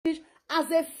as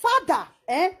a father,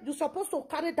 you're supposed to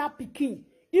carry that pikin,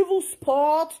 even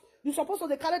sport. You're supposed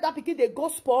to carry that pikin, they go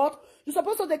sport. You're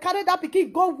supposed to carry that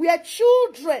pikin, go where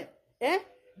children,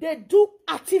 they do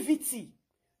activity.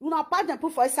 Una pack them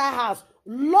put for inside house,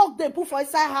 lock them put for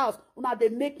inside house. Una they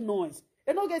make noise.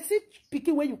 You know, get see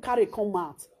pikin when you carry come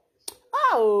out.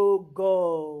 Oh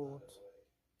God.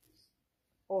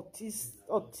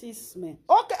 Autism.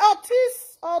 Okay,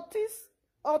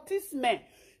 autism.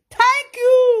 Thank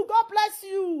you. God bless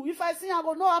you. If I see I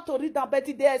go know how to read that, but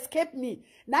they escape me.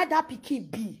 Neither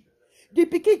pikin be. The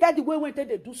pikin get the way when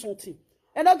they do something.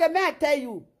 And okay, may I tell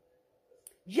you,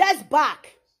 years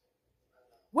back,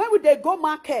 when they go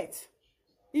market,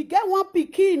 you get one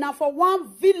pikin now for one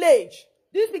village.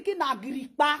 This pikin na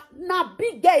gripa, na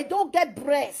big girl, don't get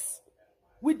breast.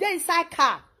 We dey inside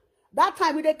car. That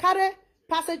time we dey carry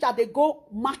passenger, they go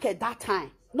market that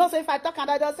time. No, say if I talk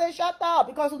and I just say shut up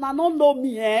because una don't know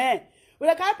me. We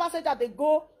dey carry passenger, they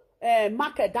go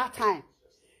market that time.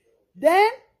 Then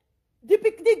the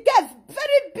girl,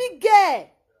 very big girl.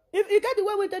 If you get the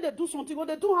way when they do something, go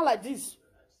they do her like this.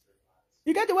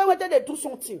 You get the way when they do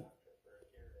something.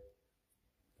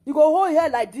 You go hold here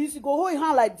like this. You go hold your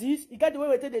hand like this. You get the way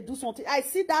when they do something. I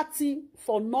see that thing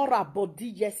for Nora body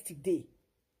yesterday.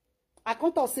 I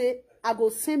can't say I go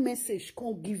send message.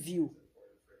 Can't give you.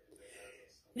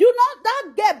 You know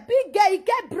that girl, big girl, he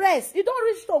get breast. He don't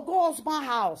reach to go husband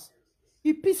house.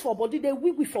 He piss for body. They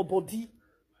weak for body.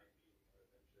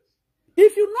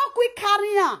 If you not quick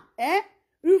carry her,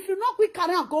 if you not quick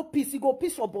carry her, go piss. He go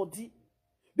piss for body.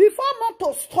 Before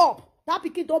motor stop. That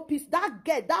pikin don't piss. That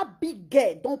girl, that big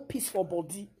girl don't piss for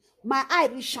body. My eye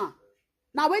reach her.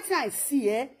 Now wait till I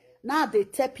see, now they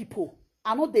tell people.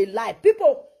 I know they lie.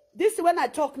 People, this is when I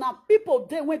talk now. People,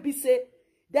 they will be say,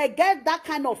 they get that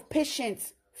kind of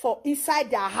patience for inside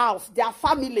their house, their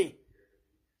family.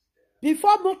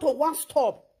 Before motor one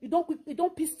stop, you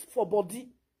don't piss for body.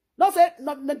 No say,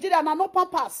 no, Nigeria, no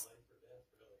pampas.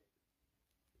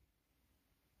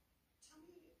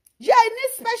 Yeah, it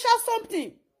needs special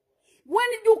something. When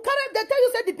you carry, they tell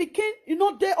you say the pikin, you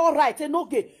know, they all right, and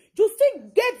okay. You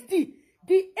still get the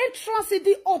entrance,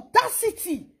 the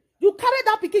audacity. You carry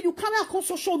that pikin, you carry on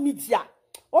social media.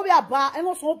 Oh, we are bar, and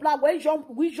also when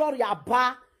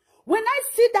I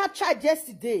see that child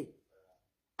yesterday,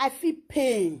 I feel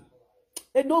pain.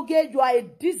 And okay, you are a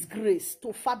disgrace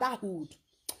to fatherhood.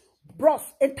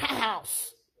 Bros, entire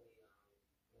house.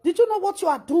 Did you know what you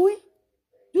are doing?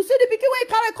 You see the pikin when you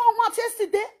carry come out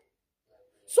yesterday?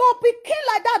 So pikin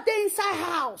like that, they inside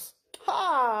house.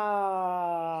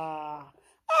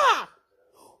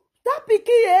 That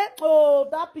pikin, oh,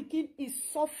 that pikin is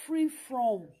suffering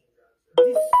from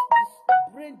this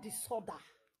brain disorder.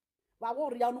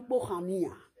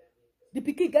 The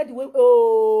pikin get the way,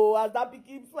 oh, as that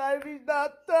pikin firing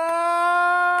that.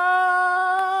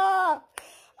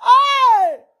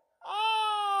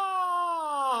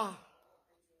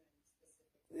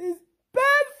 It's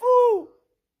painful.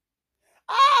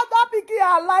 That pikin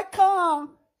I like her.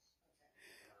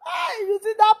 You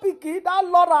see that pikin, that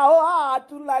Laura, I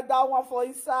do like that one for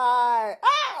inside.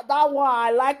 That one I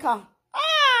like her.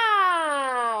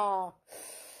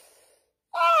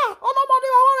 Oh, nobody I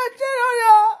want to change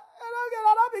her. And I get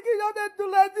that pikin, you do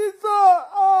like this.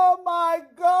 Oh my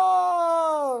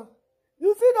God.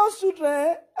 You see those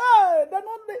children? Hey, they're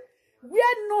not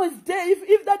where noise there.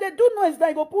 If that they do noise, then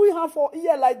you go put your hand for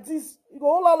ear like this. You go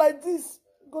hold her like this.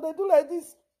 You go they do like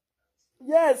this.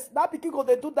 Yes, that pikin go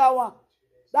they do that one.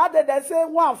 That day they say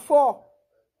 1 4.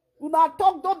 When I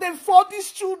talk, don't they for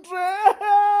these children?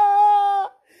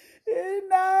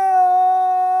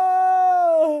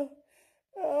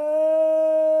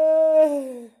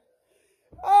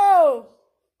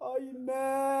 Oh,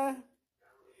 man.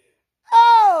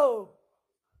 Oh.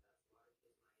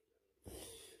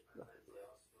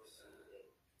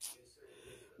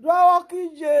 Draw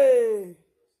KJ.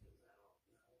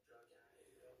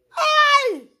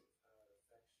 Aye.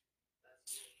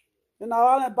 And I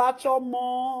want to batch your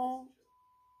mom.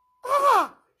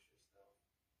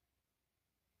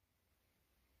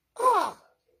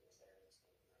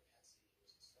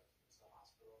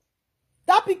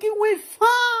 That pikin will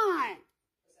fine.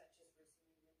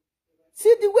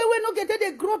 See the way we no get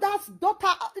they grow that daughter.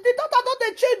 The daughter don't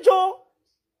they change, oh.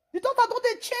 The daughter don't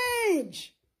they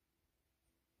change.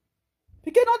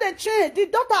 Pikin don't they change. The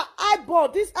daughter eyeball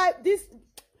this.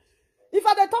 If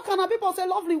I talk and people say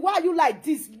lovely, why are you like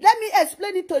this? Let me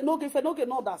explain it to Enogie if Enogie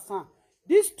know that son.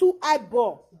 These two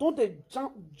eyeball don't they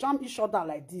jump each other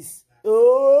like this.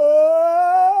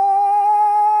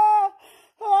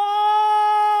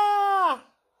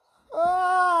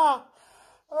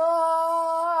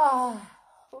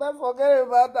 let's forget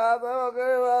about that. Let's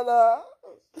forget about that.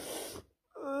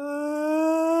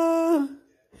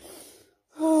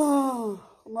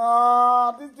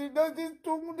 Nah, this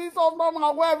husband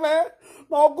and wife, eh?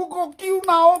 Now Google kill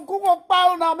now, Google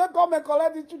pound now. Make come and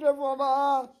collect the children for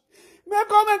now. Make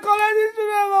come and collect the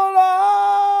children for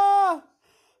now.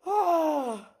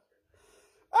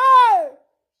 Hey,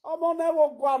 I'm on never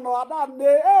go I don't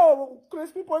know.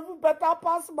 Chris people even better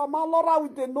pass Mama Laura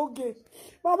with the Enogie.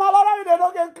 Mama Laura with the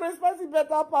Enogie, Chris person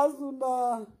better pass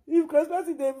now. If Chris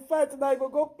person they fight now,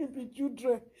 go keep the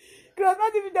children. Chris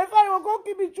person if they fight, go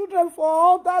keep the children for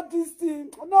all that this thing.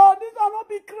 No, this will not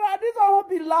be cry. This will not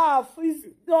be laugh.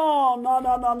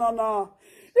 No.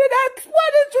 They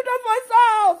exploit the children for his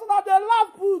house. So now they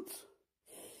laugh put.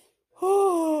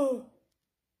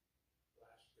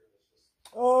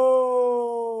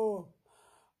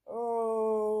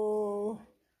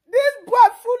 This boy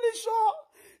foolish.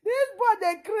 This boy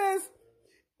they crazy.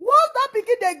 Once that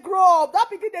pikin they grow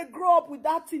up with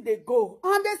that thing they go.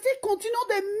 And they still continue,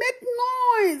 they make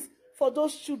noise for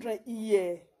those children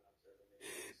here.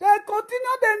 They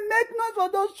continue, they make noise for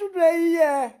those children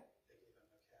here.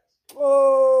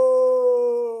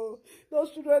 Oh,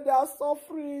 those children, they are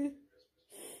suffering.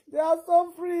 They are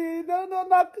suffering. No.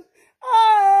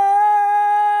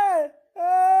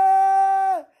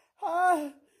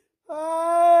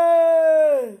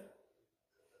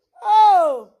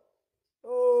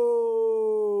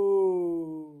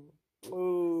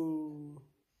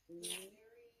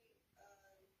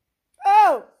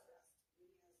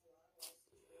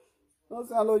 No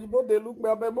say hello, you both they look me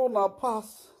up na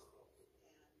pass.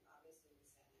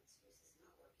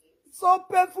 So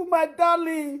painful, my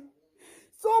darling.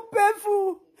 So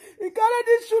painful. You carry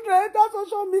these children enter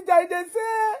social media. They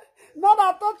say, not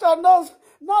I touch your nose,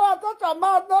 not I touch your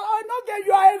mouth. No, I know that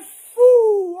you are a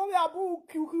fool. Oh,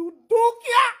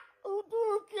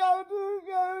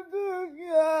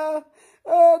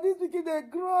 yeah, this begin they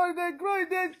grow, they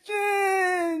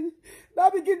change.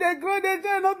 That begin they grow, they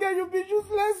change. Okay, you be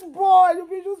useless boy, you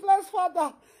be useless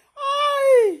father.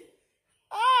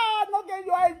 Okay,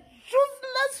 you are a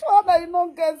useless father, you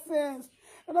don't get sense.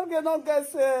 You don't get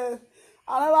sense.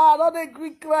 I don't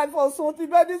agree cry for something,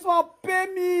 but this one pay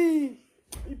me.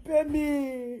 He pay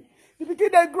me. The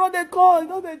begin they grow, they come, you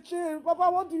know they change. Papa,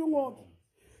 what do you want?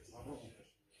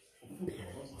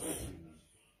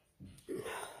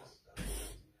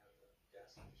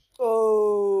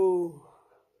 Oh,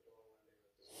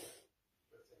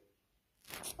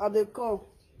 and they come.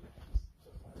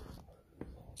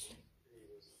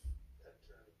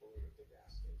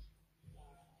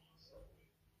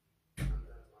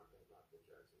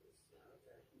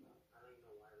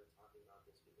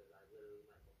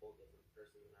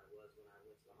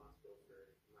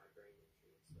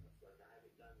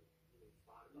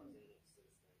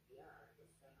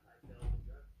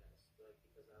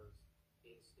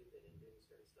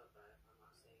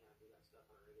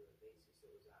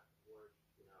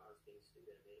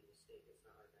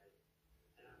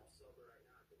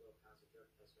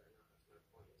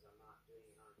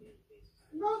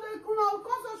 No, they could not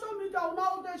come social media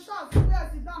now. They shout, where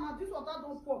sit down, and this water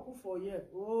don't pour for you.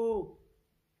 Oh.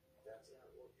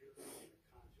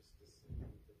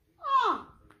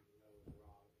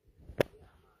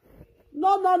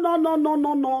 No.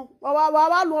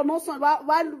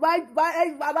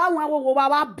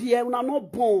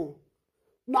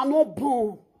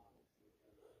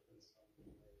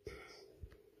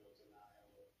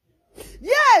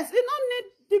 Yes, you don't need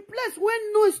the place when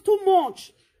noise too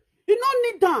much. You don't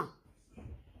need that.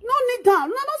 No need that.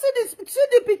 No, see this. See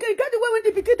the pikin. Get the way when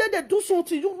the pikin they do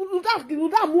something. You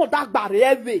that more that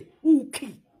barrier.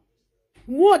 Okay.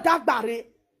 More that barrier.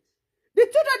 The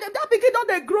children that pikin don't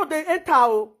they grow they enter.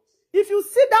 Oh. If you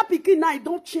see that pikin now, it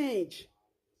don't change.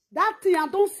 That thing I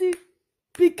don't see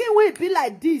pikin when it be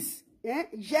like this.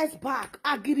 Yes back.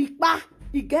 Agiripa.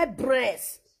 He get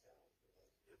breast.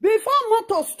 Before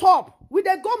motor stop, we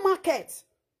dey go market.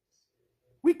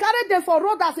 We carry them for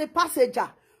road as a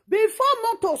passenger. Before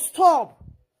motor stop,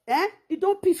 it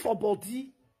don't piss for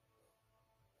body.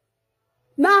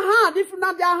 Now hand, if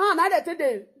not their hand, I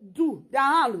they do their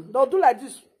hand. They'll do like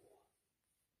this.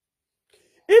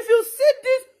 If you see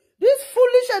this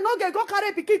foolish and not go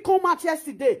carry pikin come out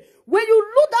yesterday. When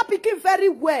you look that pikin very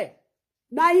well,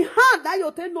 now in hand that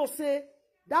you tell no say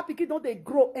that pikin don't they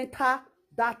grow enter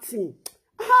that thing.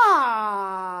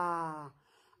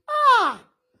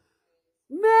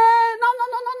 Man, no.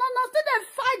 Still they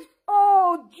fight.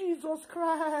 Oh, Jesus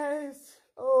Christ.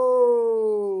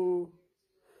 Oh.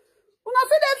 When I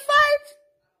see they fight,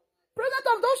 present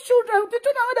of those children, the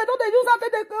children when they don't they use after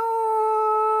they go.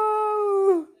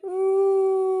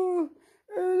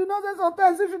 know say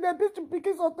sometimes if they beat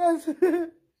pikin sometimes.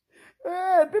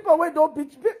 Hey, people wey don't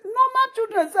beat normal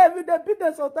children say if they beat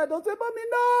them sometimes, don't say, mommy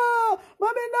no,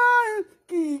 mommy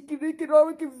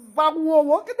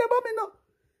no.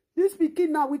 This pikin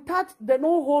now, without the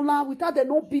no holder, without the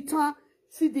no beater,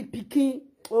 see the pikin.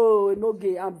 Oh,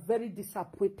 Enogie, I'm very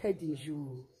disappointed in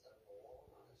you.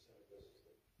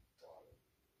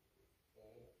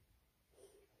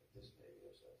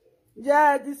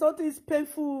 Yeah, this something is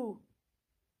painful.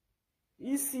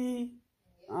 You see?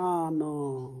 Ah,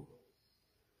 no.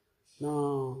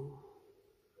 No.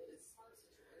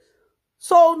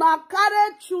 So now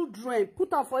carry children, put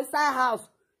them for inside house,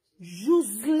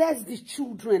 useless the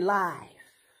children life.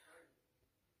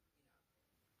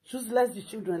 Useless the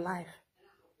children life.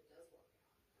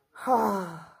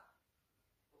 Ha.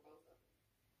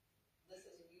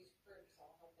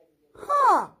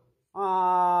 Ha.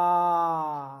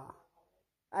 Ah.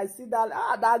 I see that.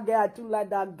 Ah, that girl. I too like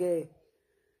that girl.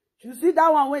 You see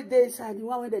that one when they inside, the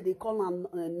one when they call her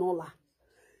Nola.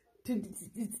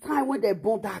 The time when they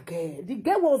born that girl. The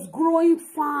girl was growing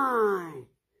fine.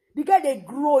 The guy they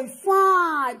grow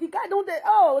fine. The guy don't they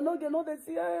no they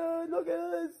see no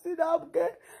they see that girl.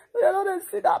 No they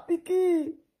see that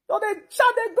picky. No they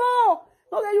shut they go.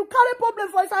 No they you carry problem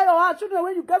for inside your house. Children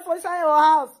when you get for inside your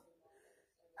house.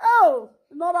 Oh,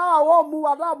 no that I want move.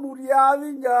 I don't move ya.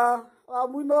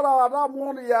 I'm not that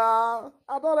moria. I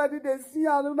don't let it see.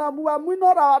 I'm not that move. I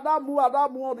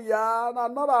don't moria.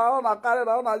 I'm not on a carry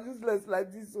on useless like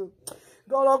this.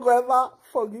 God will ever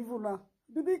forgive you now.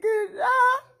 The beginning,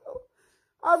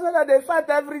 I said that they fight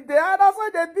every day. And that's why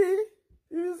they be.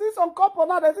 You see some couple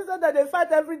now, they say that they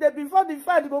fight every day. Before the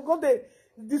fight, they go they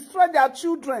destroy their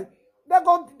children. They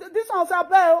go, this one say,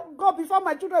 God, before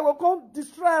my children will come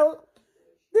destroy.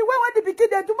 The way when they begin,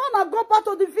 they do not go back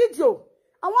to the video.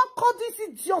 I want to call this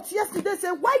idiot yesterday,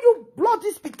 say, why you blog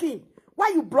this pikin? Why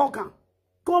you blog her?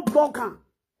 Go blog her.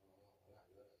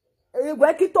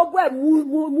 Where ki to boy mu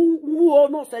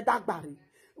no se dagbari.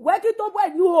 Where ki to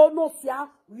boy you no sia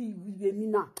we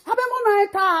mina. Have mo na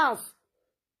enter house.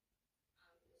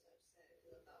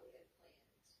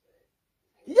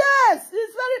 Yes,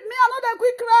 it's very me another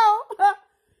quick cry.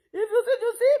 If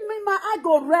you see me, my eye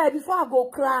go red before I go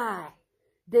cry.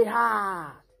 They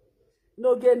hard.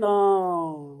 No get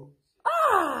no.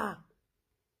 Ah,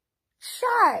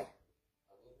 shy.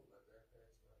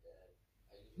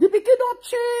 The pikin don't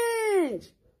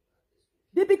change.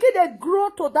 The pikin they grow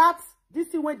to that. This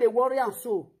thing when they worry and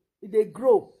so they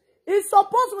grow. It's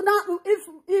supposed to now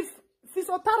if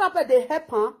physiotherapy they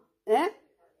help her,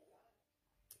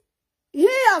 he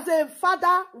as a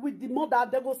father with the mother,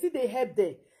 they go see they help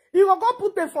there. You go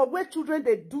put them for where children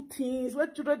they do things, where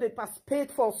children they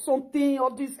participate for something or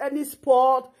this any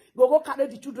sport. Go carry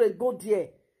the children go there.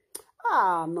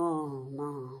 Ah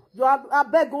no. You I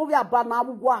beg go we about now.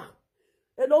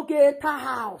 Enogie enter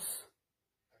house.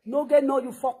 No get no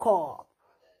you fuck up.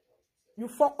 You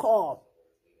fuck up.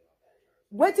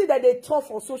 Waiting that they talk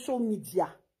for social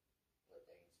media.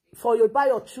 For you buy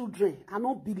your children. I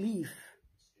don't believe.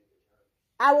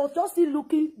 I was just still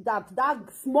looking that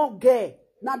small girl.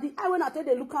 Now the eye when I tell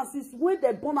they look and see when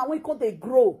they born and when they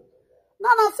grow.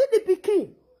 Now see the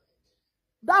pikin.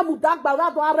 That mudak ba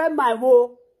my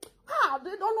wo. Ah,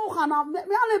 they don't know how now. Me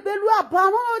and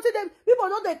belu people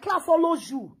don't they clap follows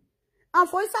you. And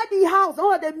for inside the house,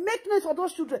 they make noise for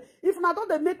those children. If not, don't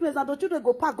they make noise and the children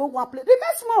go park, go one place. They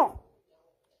make small.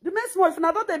 They make small. If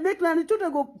not, don't they make noise and the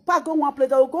children go park, go one place.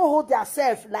 They will go hold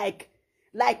themselves like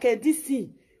this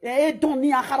thing. They'll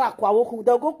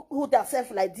go hold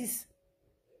themselves like this.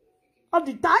 All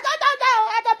the time,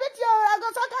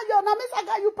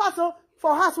 you pass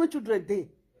for house when children day.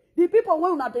 The people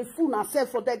when not they fool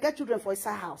themselves for they get children for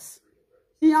inside house.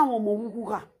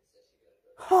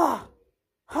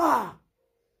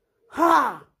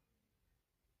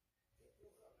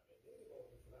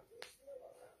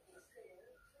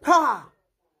 Ha.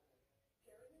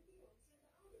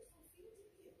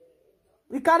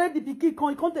 We carry the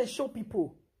pikin, can't show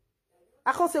people.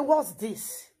 I can't say, what's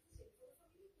this?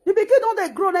 The pikin don't they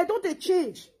grow, they don't they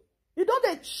change. You don't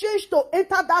they change to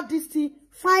enter that distance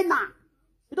final.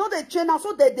 You don't they change,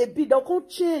 so they be, they can't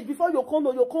change before you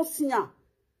can't see her.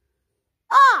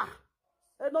 Ah!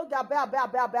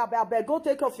 Go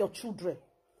take care of your children.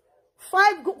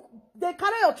 They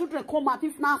carry your children come out.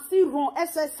 If now see wrong,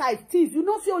 exercise, things. You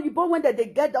don't see you born when they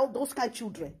get those kind of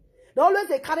children.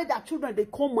 They carry their children, they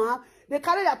come out. They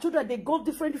carry their children, they go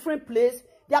different places.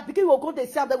 Their pikin will go, they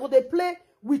play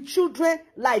with children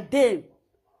like them.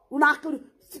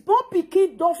 Small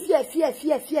pikin don't fear.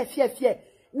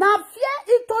 Now fear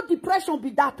into depression be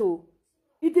that oh.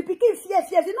 If the pikin fear,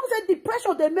 you know say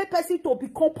depression, they make person to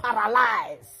become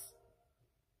paralyzed.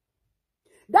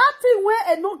 That thing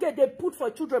where Enogie they put for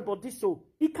children, but this so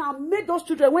it can make those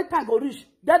children when time go reach.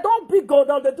 They don't big go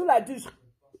down, they do like this.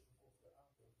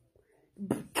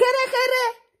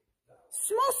 Kere.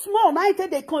 Small. Now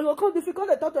they come difficult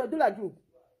they thought to do like you.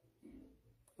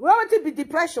 We want to be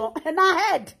depression and our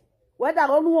head. Where that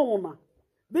don't woman.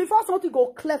 Before something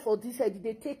go clear for this head,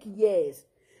 they take years.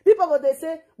 People go they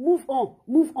say move on.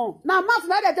 Now months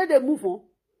now they move on.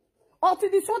 Until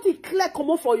this something clear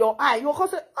come up for your eye, you can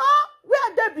say, we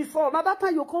are there before. Now that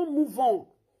time you can't move on.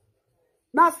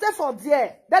 Now stay for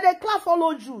there. Then they clap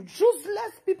follow you.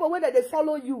 Useless people when they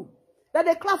follow you. Then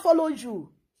they clap follow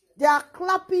you. They are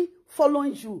clapping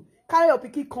following you. Carry your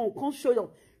picky come show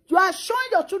you. You are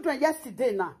showing your children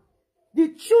yesterday now.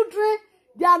 The children,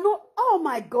 they are not, oh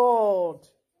my God.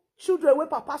 Children where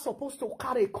papa supposed to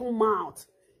carry come out.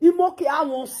 Imoke I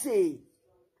won't say.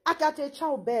 I can say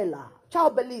ciao bella, ciao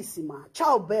bellissima,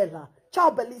 ciao bella, ciao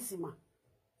bellissima.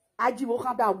 I do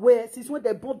walk that way since when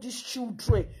they bought these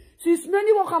children. Since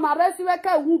many walk on arrest, we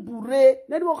can wubure.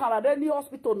 Many walk on any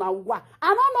hospital now.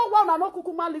 I don't know why I no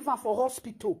kukuma live for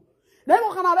hospital. Then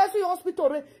walk on arrest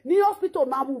hospital, ni hospital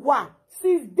now.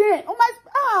 Since then, oh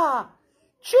my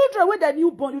children with the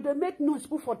newborn, they make noise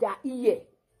for their ear.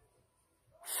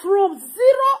 From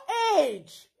 0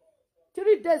 age,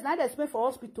 3 days now they spend for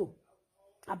hospital.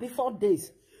 And be 4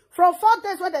 days. From 4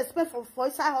 days when they spend for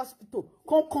inside hospital,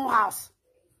 come house.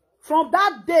 From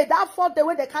that day, that 4th day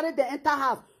when they carry the enter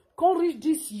house, come reach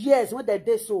these years when they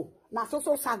day so. Now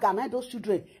so saga, now those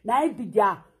children, now it be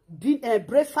their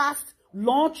breakfast,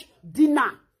 lunch,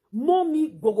 dinner, mommy,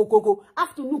 go,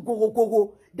 afternoon,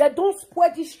 go. They don't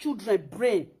spoil these children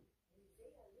brain.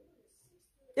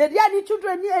 Any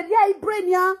children, any brain,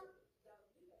 yeah.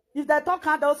 If they talk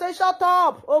and they'll say, shut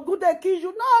up. Oh, good they kill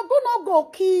you. No, good no go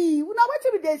key. You know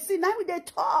what they see, now they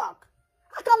talk.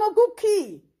 I cannot go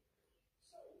key.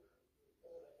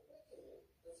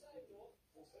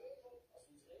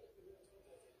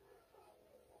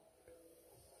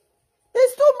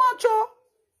 It's too much, oh.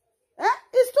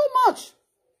 It's too much.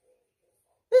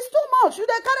 It's too much. You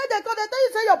they carry the car, they tell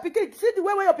you say your pikin, see the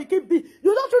way where your pikin be.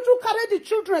 You don't carry the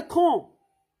children come.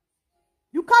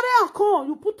 You carry a con,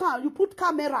 you put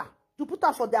camera, you put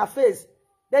her for their face.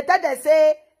 They tell they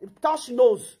say, touch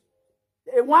nose.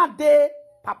 One day,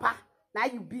 papa, now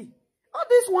you be. All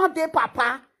this one day,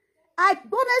 papa. I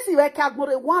don't see where can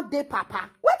go one day, papa.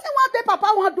 What do one day,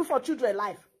 papa want to do for children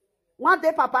life? One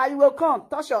day, papa, you will come,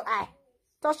 touch your eye,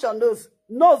 touch your nose.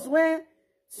 Nose when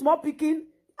small picking.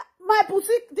 My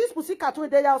pussy, this pussy cat when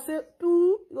they, I'll say,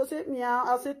 poo, you go say, meow,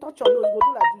 I'll say, touch your nose, go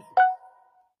do like this.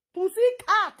 Pussy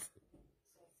cat.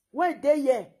 When they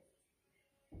here,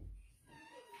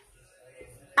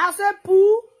 I say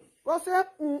poo, go say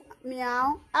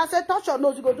meow. I say touch your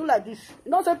nose, you go do like this.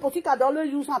 You know say pussycat they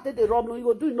always use and take the rub, no, you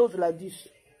go do your nose like this.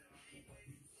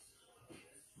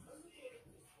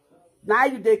 Now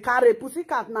you they carry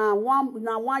pussycat now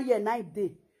 1 year 9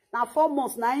 days. Now 4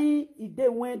 months now he day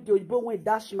when the boy went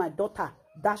dash my daughter.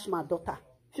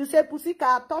 She say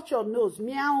pussycat touch your nose,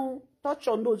 meow, touch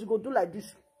your nose, you go do like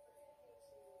this.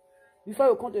 Before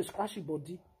you come to scratch your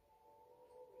body.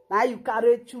 Now you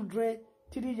carry children,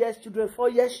 3 years children, 4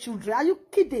 years children. Are you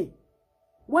kidding?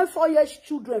 When 4 years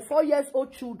children, 4 years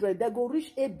old children, they go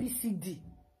reach ABCD.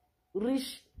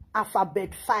 Reach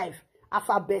alphabet 5,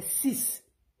 alphabet 6.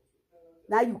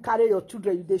 Now you carry your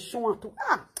children, you they show them to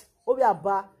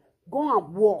go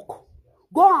and walk.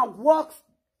 Go and walk.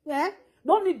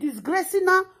 No need disgracing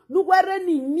now. No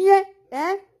wearing near.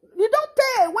 You don't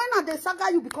tell when they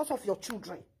saga you because of your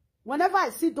children. Whenever I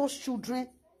see those children,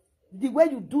 the way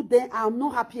you do them, I'm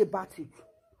not happy about it.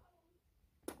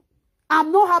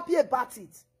 I'm not happy about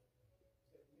it.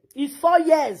 It's 4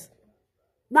 years.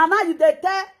 Now you they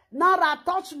tell, now I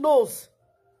touch nose.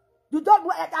 You don't,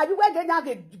 are you where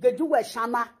they do a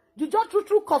shama? You just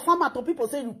true confirm to people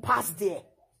say you pass there.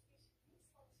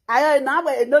 I now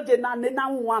know they na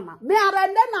one. Me are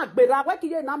na gbera what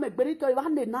you na me gberi to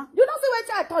even na. You don't see what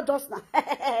I thought just now.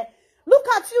 Look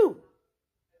at you.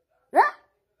 Yeah?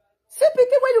 See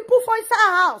picking when you put for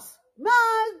inside house. Man,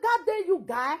 God damn you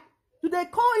guy. Do they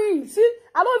call in? See,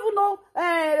 I don't even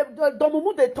know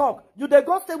Domumu they talk. You they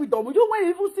go stay with Domumu. You when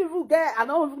you see you get, I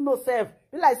don't even know self.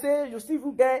 You like say you see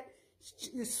you get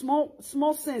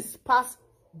small sense pass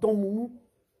Domumu.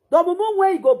 Domumu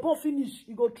when you go born finish,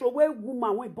 you go throw away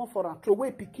woman when you born for her, throw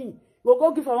away pikin. You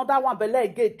go give another one belle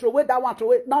again, throw away that one, throw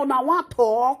away. Now one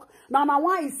talk. Now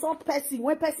one insult person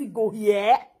when person go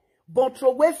here. But throw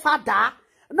away father.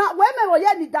 Now when me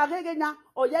oye ni darege na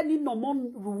oye ni no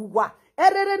mon ruwa.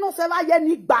 Erere no se va ye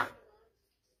ni gba.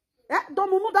 That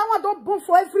one don't born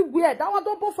for everywhere. That one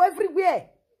don't born for everywhere.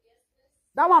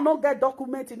 That one don't get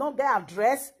document, he don't get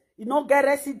address, he don't get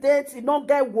residence, he don't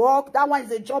get work. That one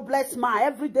is a jobless man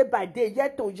every day by day, year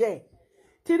to year.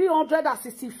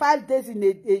 365 days in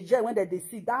a year when they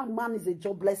see that man is a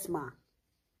jobless man.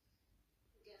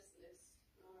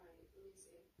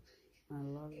 My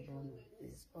last born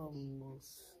is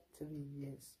almost 3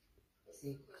 years.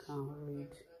 He can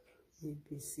read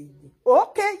ABCD.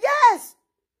 Okay, yes.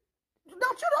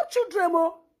 Don't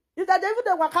children, if that even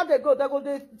they work out they go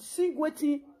they sing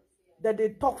waiting that they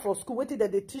talk for school, waiting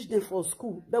that they teach them for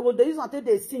school. They use until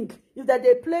they sing. If that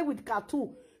they play with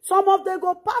cartoon, some of them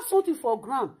go pass something for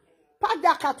ground, pack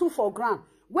their cartoon for ground.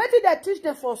 Waiting they teach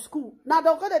them for school. Now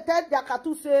they're going to tell their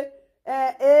cartoon say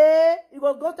A, you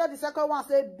will go to the second one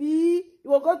say B,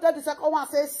 you will go to the second one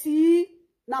say C.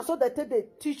 Now so they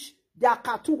teach their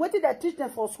cartoon. Waiting they teach them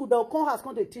for school, they'll come has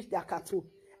going to teach their cartoon.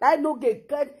 I know get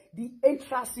the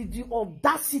interest, the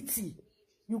audacity.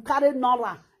 You carry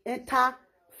Nora, enter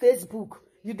Facebook.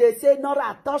 You they say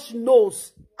Nora touch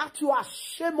nose. Act you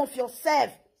ashamed of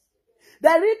yourself. The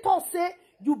rhetor say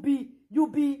you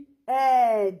be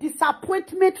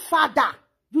disappointment father.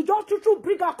 You just to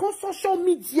bring a social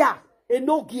media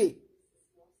Enogie.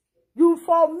 You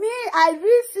for me, I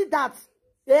really see that.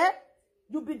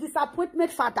 You be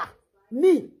disappointment father.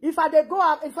 Me, if I dey go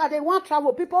out, if I dey want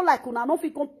travel, people like una no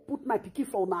fit come put my pikin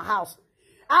for una house.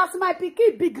 As my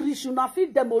pikin big rich, una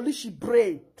fit demolish his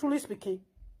brain. Truly speaking,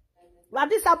 like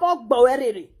this about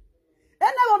gbowerere.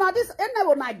 Ene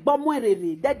na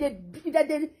gbowerere.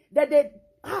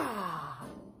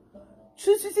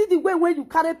 They see the way when you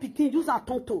carry pikin use a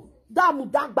tonto.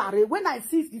 Dagbare. When I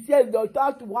see he say you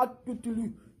touch what to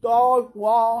you,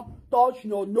 touch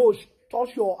your nose,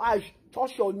 touch your eyes,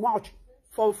 touch your mouth.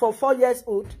 For 4 years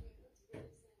old.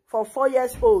 For 4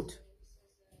 years old.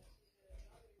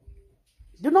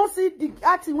 You not see the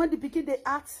acting when the pikin they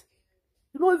act.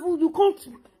 You know, if you can't,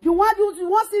 you want to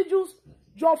use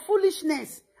your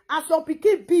foolishness as your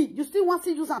pikin be, you still want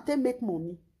to use and take make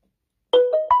money.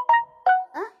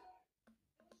 Huh?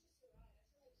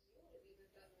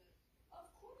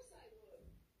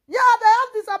 Yeah, they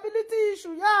have disability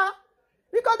issue, yeah.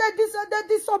 Because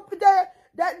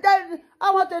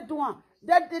I want to do one.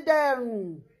 What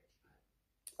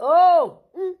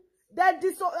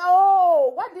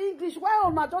the English? Why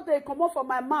on my daughter come out from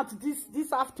my mouth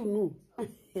this afternoon? Eh?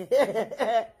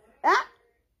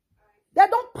 They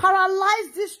don't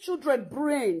paralyze these children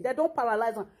brain. They don't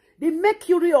paralyze them. The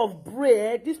mercury of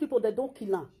brain, these people, they don't kill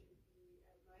them.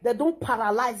 They don't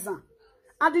paralyze them.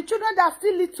 And the children that are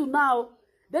still little now,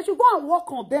 they should go and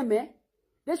work on them, eh?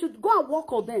 They should go and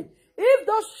work on them. If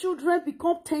those children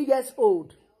become 10 years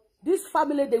old, this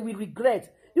family, they will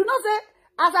regret. You know, say,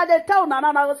 as I they tell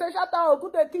Nana, I will say, shut up,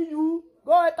 good to kill you.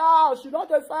 Go at house, you not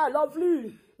a fire,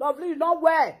 lovely, not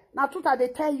well. Now, truth, they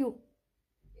tell you.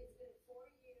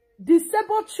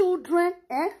 Disabled children,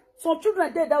 eh? Some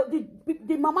children,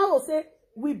 the mama will say,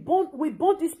 we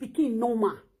born this pikin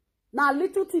normal. Now,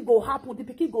 little thing go happen, the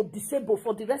pikin go disabled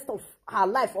for the rest of her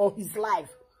life or his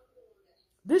life.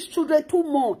 These children too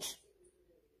much.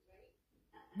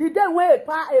 The day where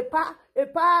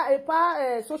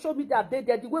social media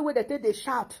the way where they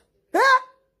shout. Eh?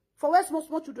 For where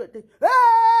small children they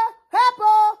help,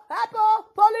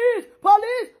 police.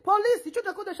 The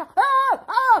children go to shout.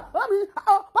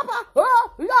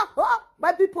 Papa,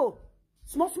 my people.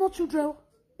 Small children.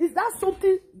 Is that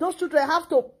something those children have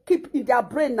to keep in their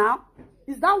brain now?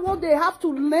 Is that what they have to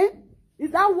learn?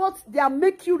 Is that what their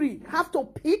mercury have to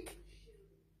pick?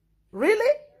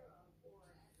 Really?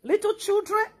 Little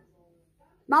children?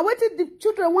 Now, what did the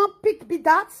children want pick be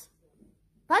that?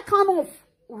 That kind of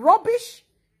rubbish?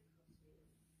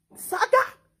 Saga?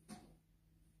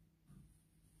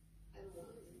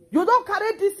 You don't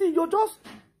carry this thing, you just...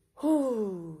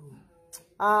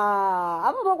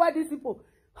 I don't know why these people...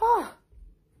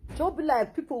 Just be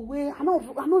like people where... I don't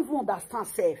even understand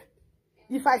self.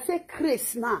 If I say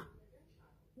Chris now,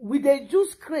 with the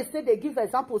juice Chris, say they give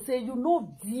example, say, you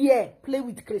know, dear, play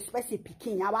with Chris Spessy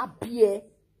Peking, our beer.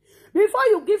 Before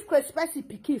you give Chris Spessy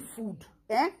Peking food,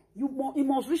 you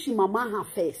must reach your mama hand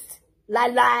first.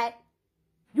 Lie.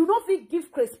 You don't fit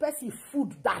give Chris Spessy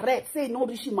food direct, say no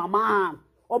reach your mama hand.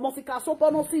 Or mofika so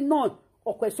no see no,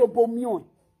 or kweso bomion.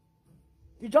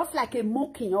 You just like a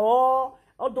mocking or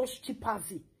all those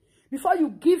chipazi. Before you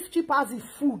give chipazi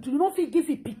food, you don't fit give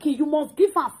it Peking. You must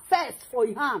give her first for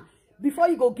your hand. Before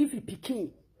you go give it pikin.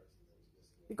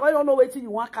 Because you don't know what you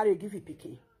want to carry, give it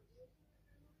pikin.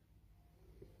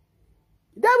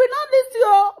 They will not listen to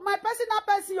you, my personal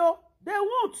person. They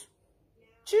won't.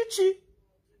 Chichi.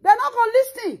 They're not going to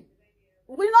listen.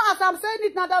 We know as I'm saying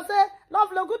it now, they say,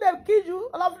 lovely, good, they kill you.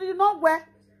 Lovely, you know where?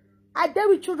 I deal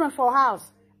with children for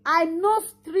house. I know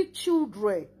 3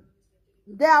 children.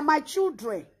 They are my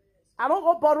children. I don't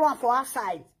go borrow one for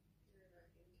outside.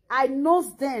 I know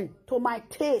them to my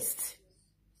taste.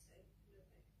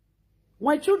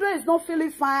 When children is not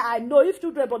feeling fine, I know. If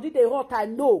children body they hot, I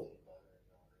know.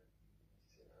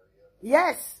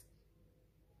 Yes.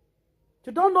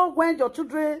 You don't know when your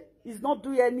children is not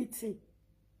doing anything.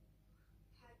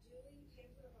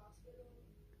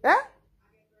 Eh?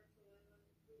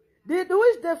 The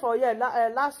which day for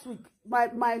last week,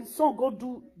 my son go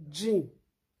do gym.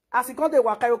 As he call the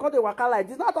waka, you call the waka like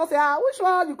this. Not to say, which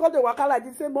one you call the waka like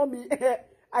this? Say, mommy,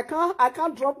 I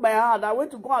can't drop my hand. I went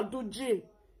to go and do gym.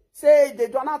 Say they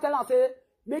do not tell and say,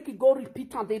 make it go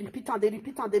repeat and they repeat and they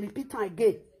repeat and they repeat and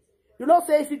again. You know,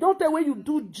 say if you don't tell when you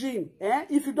do gym,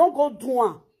 if you don't go do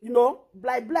one, you know,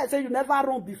 like say you never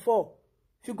run before.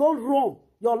 If you go run,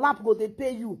 your lap go they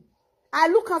pay you. I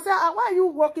look and say, why are you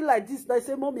walking like this? They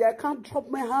say, mommy, I can't drop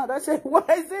my hand. I say, why?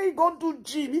 I say, you go do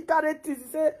gym. He carry this. He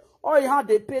say, oh, your hand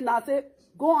they pay. Now I say,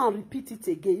 go and repeat it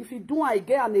again. If you do it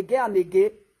again and again and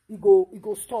again, you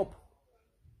go stop.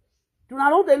 Do not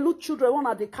know they look children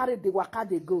when they carry the waka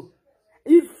they go.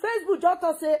 If Facebook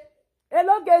just say,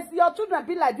 hello guys, your children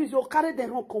be like this, you carry the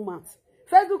wrong commands.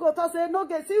 Facebook will say, no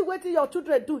guys, see what your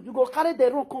children do, you go carry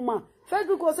the wrong command.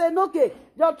 Facebook will say, no guys,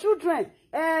 your children,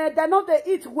 they know they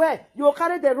eat well, you will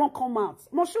carry the wrong commands.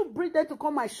 Must you bring them to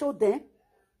come and show them?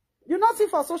 You not see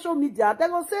for social media, they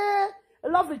will say, I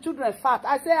love the children fat.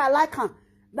 I say, I like them.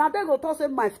 Now they go to say,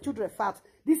 my children fat.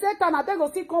 The same time, now they go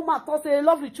see come out to say,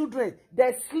 lovely children.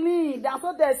 They're slim. They're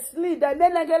so they're slim. They're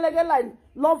like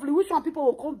lovely. Which one people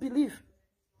will come believe?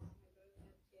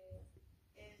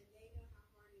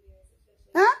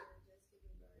 Huh?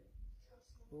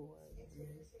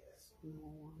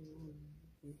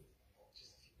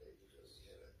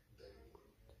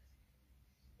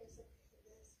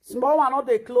 Small one, not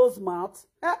they close mouth.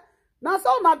 Now,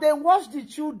 so now they wash the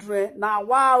children. Now,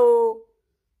 wow.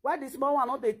 Why the small one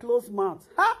not they close mouth?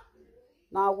 Ha!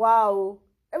 Now, wow.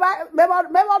 Remember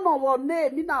no one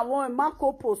name. Me na one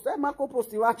Marco post. Marco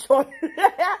post you actually.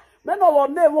 Me no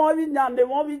one name. One vinyam. They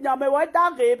one vinyam. Me why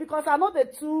that way? Because I know the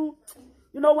two.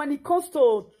 You know, when it comes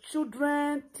to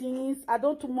children, teens, I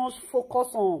don't too much focus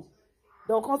on.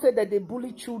 They'll come say that they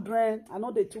bully children. I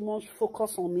know they too much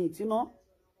focus on it. You know.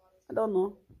 I don't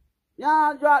know.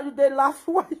 Yeah, you they laugh.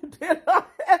 Why you they laugh?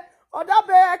 Or that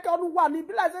be can one. It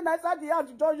be like say nice at the house.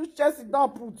 You don't use chest it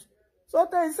down put. So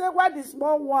they say why the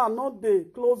small one, not the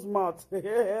close mouth.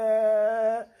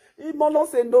 He mono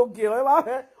say no girl.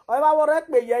 I want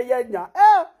me nya.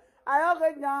 I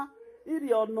already nya.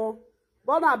 Iri ono.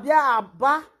 Bona bia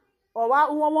aba. Or wa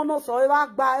uwo no so ewa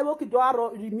gba ewo ki do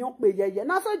aro rimion pe yeye.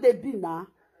 Na so they be na.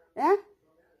 I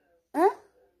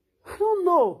don't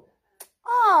know.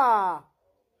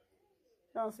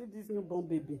 You see this newborn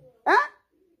baby. I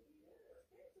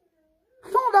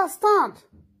don't understand.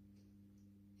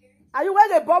 Are you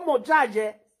where the bomb or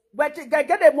judge? But get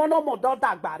the mono more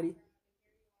dagbari.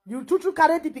 You two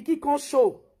carry the picky con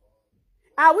show.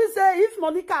 I will say if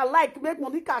Monica like make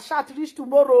Monica shout reach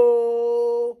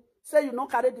tomorrow. Say you not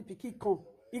carry the picky con.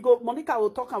 Monica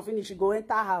will talk and finish. She go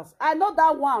enter house. I know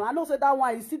that one. I know say that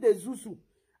one. You see the Zuzu.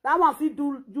 That one fit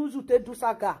do Zuzu te do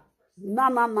saga. Na.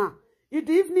 In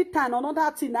the evening time,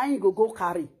 another thing now you go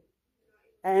carry.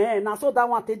 Now so that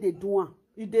one take they do one.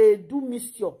 If they do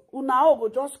mixture, una go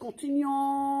just continue.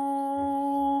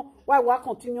 Why we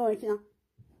continue here?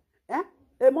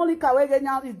 Monica,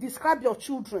 where describe your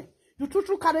children. You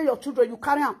two carry your children. You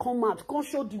carry and come out. Come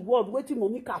show the world. Waiting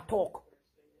Monica talk.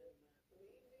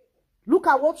 Look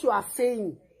at what you are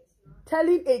saying.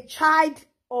 Telling a child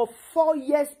of 4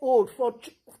 years old for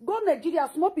go Nigeria,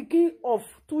 small pikin of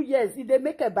 2 years. If they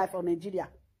make a buy for Nigeria,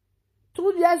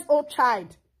 2 years old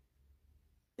child.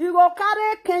 You go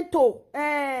carry Kento.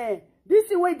 This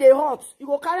is when they hot. You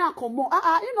go carry and come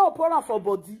on. You know problem for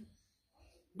body.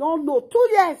 Don't know. 2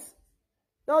 years.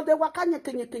 They were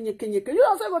kanye. You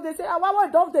also go they say, I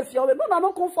want to the fuel. No,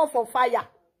 not come for fire.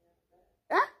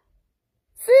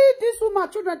 See this woman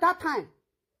children that time.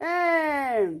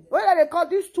 What they call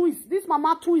these twins? This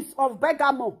mama twins of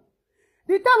Bergamo.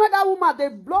 The time when that woman they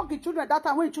block the children that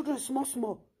time when the children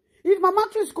small. If mama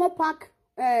twins come pack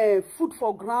food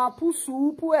for ground, put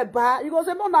soup, put a bar, you go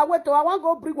say, Mona, wait, I want to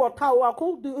go bring water. I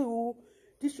can't do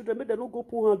these children. They don't go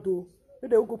put hand do. They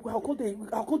go. How come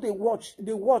they watch?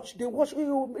 They watch.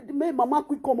 Make mama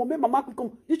quick come. Make mama quick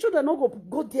come. The children don't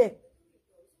go there.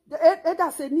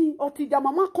 That's a need. Or their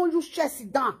mama can't use chest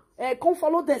sit down. Can't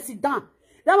follow them sit down.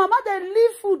 Their mama they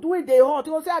leave food when they hot.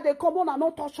 You go say they come on and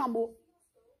not touch them.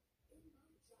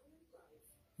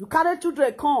 You carry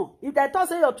children come. If they talk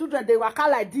say your children, they waka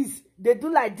like this, they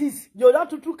do like this. You don't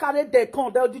to carry their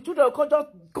come. The children can just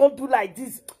go do like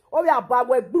this. Oh, we are bad.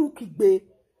 We're bookie, bro.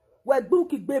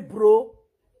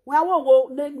 When I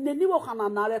want ne ni wo kana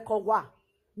nawe kowa.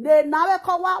 Ne nawe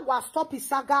kowa wa stop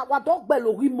isaga wa dog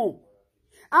belo rimo.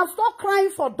 And stop crying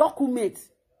for documents.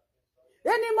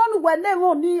 Anyone when they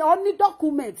only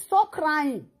documents, stop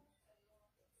crying.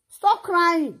 Stop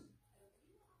crying.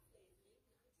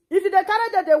 If they carry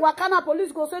that the Wakana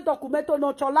police go say documento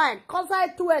no cholai, cause I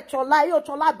to a cholai, yo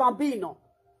cholai bambino.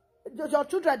 Your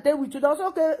children they with you. That's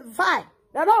okay, fine.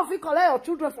 They don't if you collect your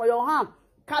children for your hand,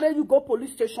 carry you go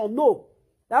police station. No.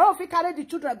 They don't if you carry the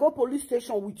children go police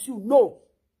station with you. No.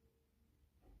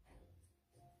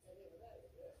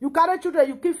 You carry children,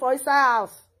 you keep for inside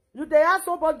house. You they ask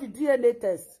somebody DNA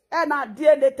test. Eh na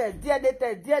DNA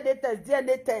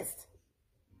test.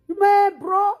 Man,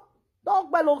 bro.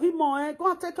 Dog belorimo, go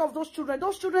and take care of those children.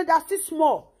 Those children, they are still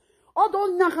small.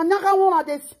 Although nyaga one at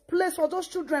this place for those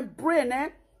children brain,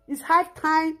 it's high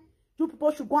time you people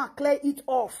should go and clear it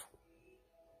off.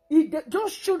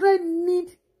 Those children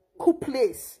need cool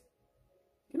place.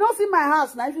 You don't see my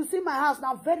house now. If you see my house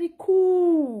now, very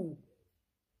cool.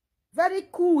 Very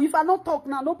cool. If I don't talk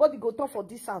now, nobody go talk for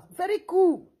this house. Very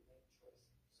cool.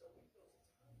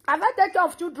 I like take care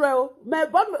of children.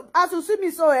 As you see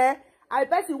me so, I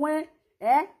bet you when,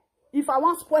 if I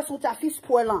want spoil something, I feel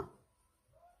spoiler.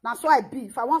 That's why I be.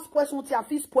 If I want spoil something, I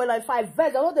feel spoiler. If I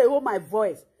vex, I know they hold my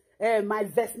voice, my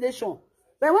vaccination.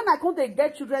 But when I come to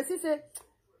get children, she say,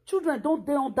 children don't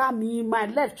they under me, my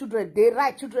left children, they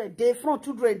right children, they front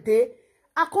children, they.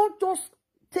 I can't just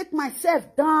take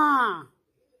myself down.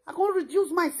 I can't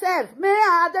reduce myself. Man,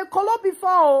 I had a color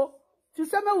before. You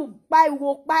say me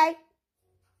walk by.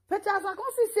 But as I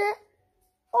can say,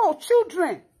 oh,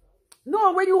 children.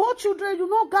 No, when you hold children, you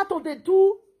know got to they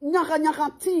do nyaga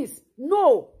things.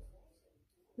 No.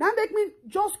 Now make me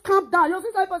just calm down. You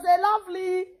see some people say,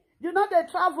 lovely, you know they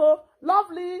travel,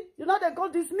 lovely, you know they go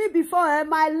this me before,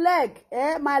 my leg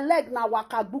na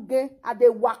waka buge, and they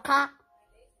waka.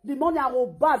 The morning I go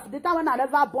bath. The time when I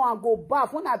never born, I go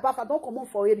bath. When I bath, I don't come home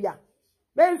for area.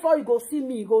 Then before you go see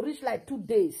me, you go reach like 2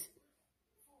 days.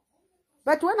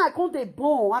 But when I come to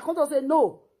born, I come to say,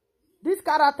 no. This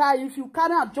character, if you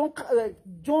carry a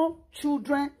young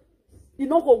children, you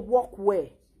know go walk well.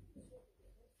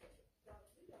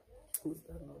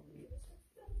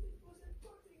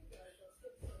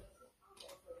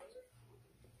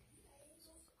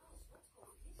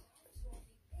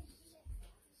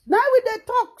 Now we they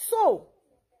talk so.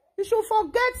 You should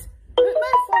forget.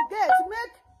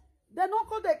 Make they not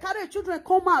go they carry children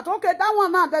come out. Okay, that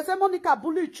one now, they say Monica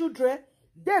bully children,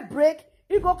 they break.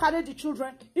 He go carry the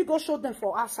children. He go show them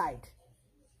for outside.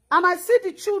 And I see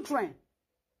the children.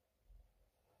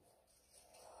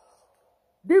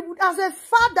 As a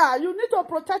father, you need to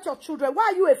protect your children.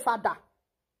 Why are you a father?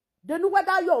 They know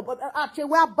whether you're a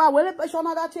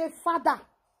father.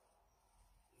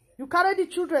 You carry the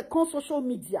children on social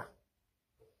media.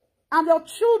 And your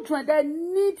children, they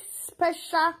need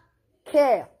special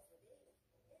care.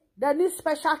 They need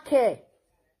special care.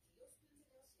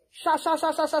 Sha.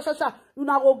 You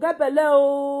na go get belle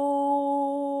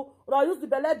o. Or use the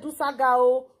belle do saga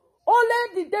o.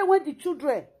 Only the day when the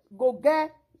children go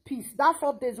get peace. That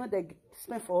 4 days when they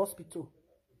spend for hospital.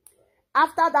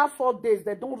 After that 4 days,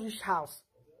 they don't reach house.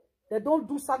 They don't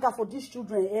do saga for these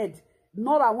children head.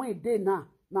 Not a one day now.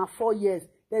 Now 4 years.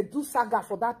 They do saga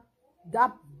for that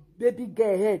baby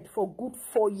girl head for good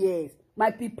 4 years.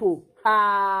 My people.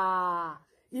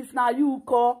 If now you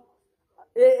call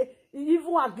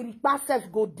even Agrippa self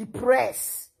go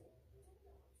depress.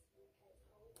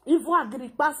 Even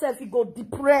Agrippa self he go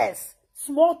depress.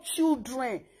 Small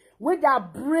children when their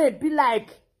brain be like,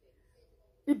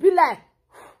 it be like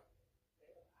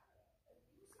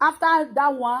after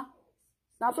that one.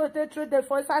 Now so they trade the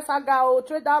for inside saga o,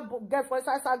 trade that get for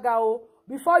inside saga o.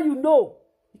 Before you know,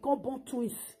 you can't born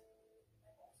twins.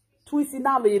 Twins in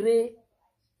Amere.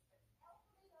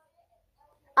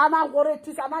 And I worry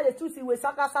twins, and I twins in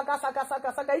saga.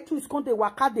 It twins come they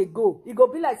waka they go. It go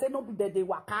be like say no be they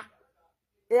waka.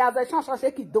 Et as a chance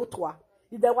shake it do toi.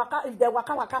 If they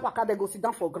waka, they go sit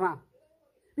down for ground.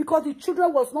 Because the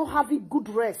children was not having good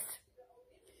rest.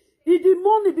 In the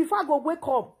morning before I go wake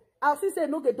up, I'll say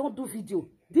no, they don't do video.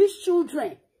 These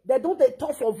children, they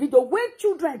talk for video. When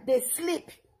children they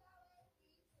sleep.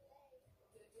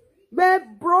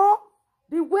 But bro,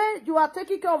 the way you are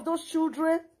taking care of those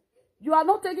children, you are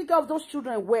not taking care of those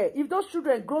children well. If those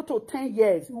children grow to 10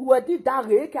 years, they do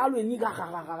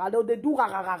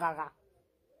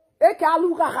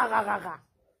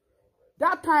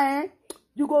that time,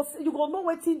 You go know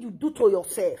what thing you do to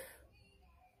yourself.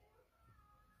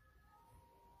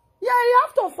 Yeah, you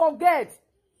have to forget.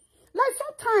 Like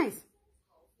sometimes,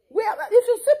 if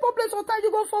you see problem sometimes,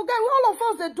 you go forget. All of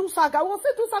us, they do saga. We'll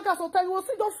see do saga sometimes. We'll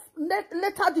see just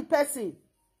later the person.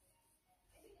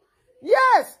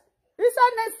 Yes. He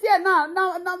said next year now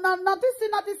this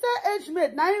thing at the same age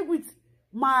mate. Now with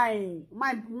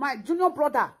my junior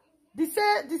brother. The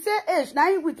same age.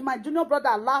 Now with my junior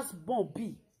brother last born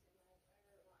B.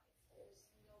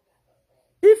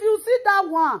 If you see that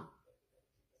one,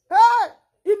 hey,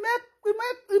 he make him.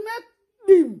 He make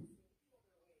him.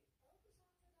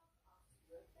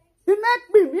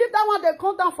 If that one they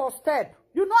come down for step.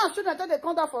 You know, as soon as they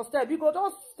come down for step, you go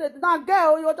just stay. Now,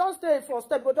 girl, you just stay for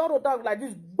step. You don't roll down like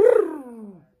this.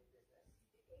 Brrr.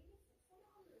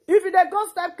 If they go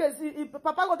step case,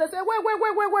 Papa go they say, wait.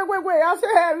 I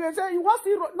say, you want to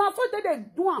see? Now, so they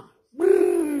do one.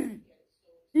 Brrr.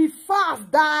 He fast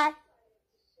die.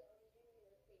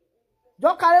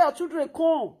 Don't carry your children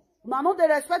come. Now, no, they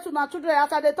respect to our children.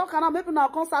 After they talk, and maybe now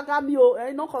come saga me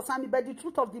or not concern me. But the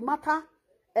truth of the matter,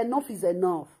 enough is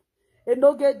enough.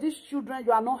 Enogie, these children,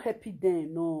 you are not happy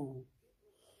then, no.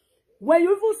 When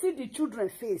you even see the children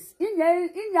face, the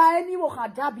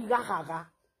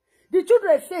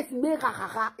children face me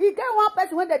gaga. You get one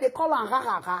person when they call on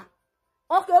gaga.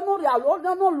 Okay,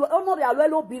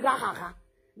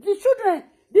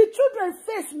 the children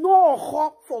face no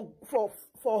hope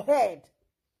for head,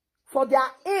 for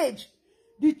their age.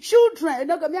 The children,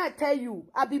 may I tell you,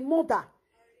 I be mother.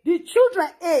 The children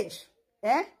age,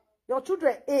 your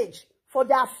children age. For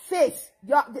their face,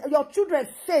 your children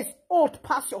face old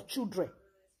past your children.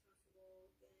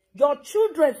 Your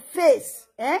children face,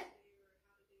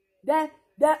 Then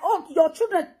old, your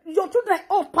children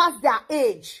old past their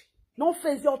age. No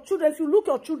face, your children, if you look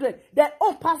at your children, they're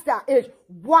old past their age.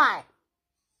 Why?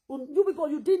 You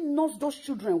because you didn't know those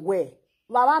children well.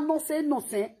 Lala no say.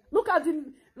 Look at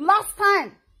the last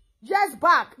time, years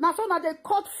back. Now so now they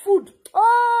cut food.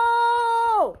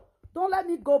 Oh, don't let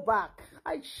me go back.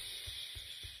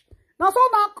 Now so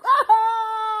now,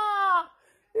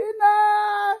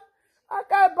 I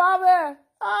can't bother.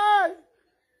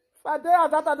 Father,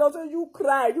 that I don't say you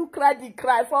cry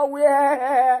for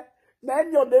where?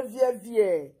 Men you're the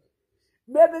vie.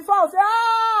 Maybe if I say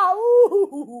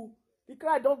the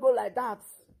cry don't go like that.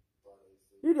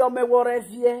 You don't me worry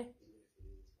vie.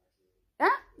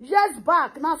 Years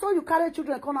back, now so you carry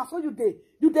children, now so you they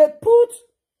put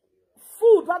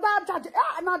food, but now that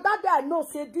day I know,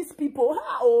 say these people,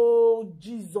 oh,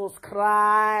 Jesus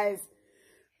Christ.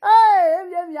 Hey,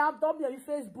 I have done on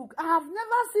Facebook. I have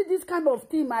never seen this kind of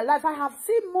thing in my life. I have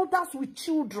seen mothers with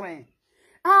children.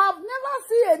 I have never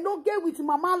seen Enogie with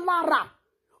Mama Lara.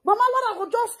 Mama Lara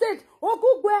will just state, where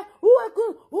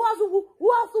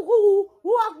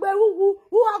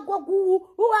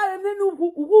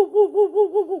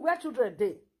children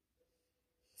they?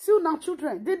 See now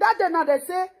children. Did that day now they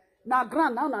say, now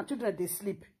grand now children they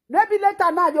sleep. Maybe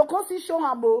later now you can see show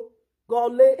hamo.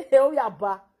 Gole hell ya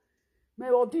ba. May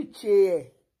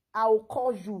I will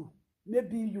call you.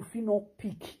 Maybe you feel not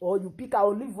pick or you pick. I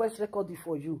will leave voice recording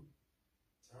for you.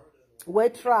 We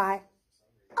try.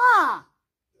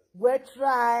 We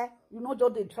try. You know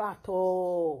just they try at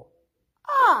all.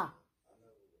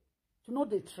 You know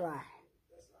they try.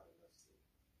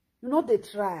 You know they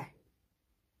try.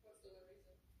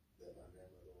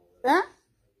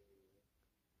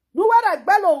 No where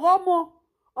bello romo.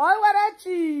 Oh where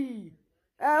chi.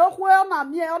 Ona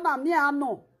mi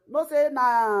ano. No say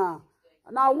na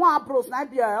one approach na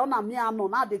be ona mi ano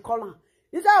na they call am.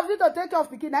 Instead of you to take off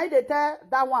pikin, now they tell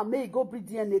that one may go bring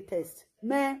DNA test.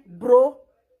 Man, bro,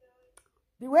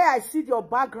 the way I see your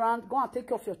background, go and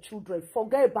take off your children.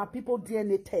 Forget about people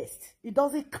DNA test. It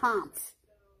doesn't count.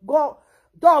 Go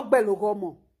dog bello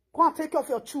gomo. Go and take off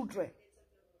your children.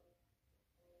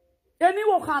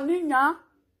 Anyone can ninya,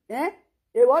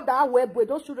 what that way, but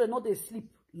those children know they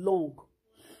sleep long.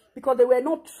 Because they were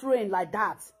not trained like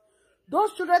that.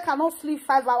 Those children cannot sleep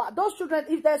 5 hours. Those children,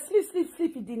 if they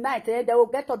sleep in the night, they will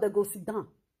get up, they go sit down.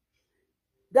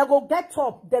 They go get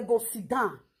up, they go sit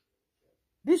down.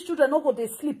 These children don't go, they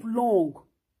sleep long.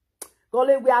 We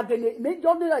are going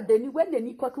when they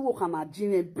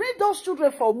need bring those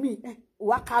children for me.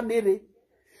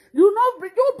 You know,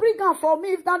 you bring them for me.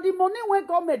 If that the money when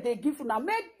government they give you now,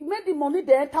 make the money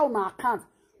they enter on our account.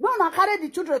 No, I carry the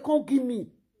children can't give me.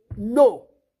 No.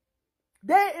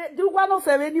 They do want to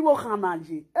say any more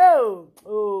hanaji. Oh.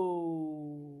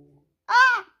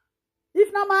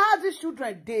 If now my house these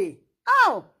children day.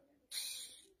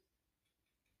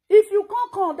 If you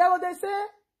can't come, they will they say,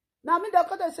 now me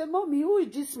they say, mommy, who is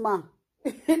this man?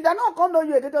 They not come know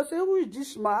you. They just say, who is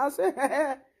this man? I say,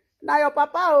 now your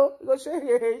papa, oh. You go say,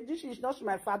 hey, this is not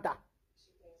my father.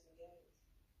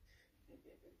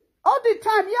 All the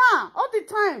time, yeah, all the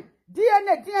time.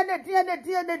 DNA.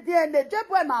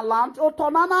 Jebwe na land.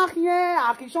 Otonana here.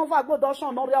 Akishon fa go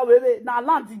doshan noria wewe. Na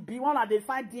land be one and they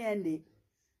find DNA.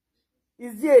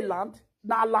 Is there land?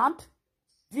 Na land?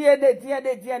 DNA.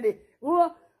 The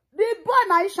boy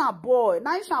na isha boy.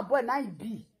 Na isha boy na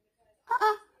be.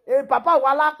 Papa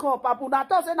wala come. Papa na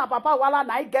to say na papa wala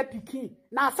na get pikin.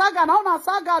 Na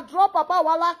saga drop papa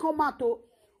wala come ato.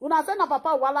 Una say na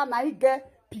papa wala na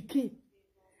get pikin.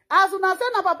 As una say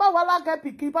na papa wala get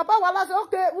pikin, papa wala say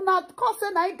okay, una cause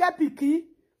say na get pikin.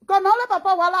 Because only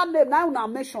papa wala name na una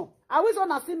mention. I wish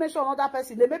una still mention another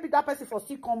person. They maybe that person for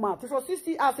still come out. For still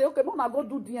say okay, make una go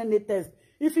do DNA test.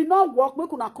 If it not work,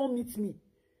 make una come meet me.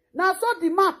 Now so the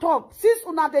man talk. Since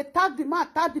una dey tag the man,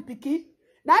 tag the pikin.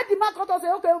 Now the man come to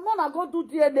say okay, make una go do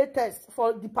DNA test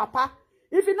for the papa.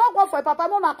 If it not work for papa,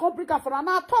 make una come bring am for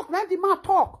now talk. Now the man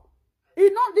talk. The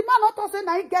man not talk say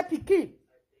na he get pikin.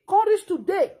 Come reach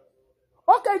today.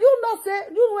 Okay, you know say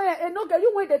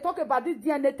you when they talk about this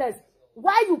DNA test,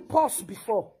 why you pause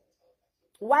before?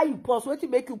 Why you pause? What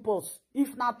make you pause?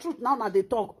 If not truth now they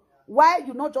talk, why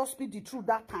you not just speak the truth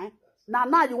that time?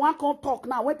 Now you want come talk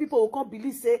now when people will come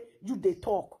believe say you they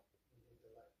talk.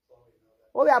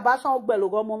 Oh yeah,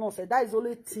 say that is the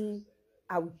only thing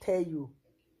I will tell you.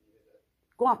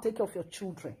 Go and take care of your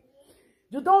children.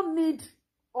 You don't need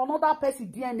another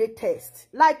person DNA test.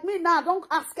 Like me now, don't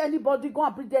ask anybody go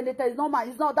and bring DNA test.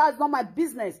 That's not my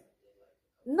business.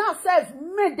 Now says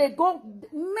men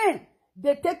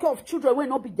they take care of children when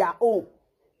not be their own.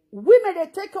 Women they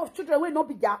take care of children when not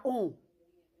be their own.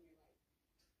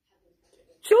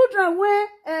 Children when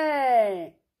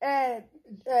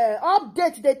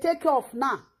update they take care of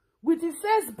now. With the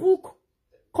Facebook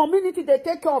community they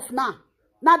take care of now.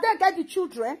 Now they get the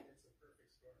children.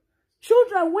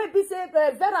 Children will be say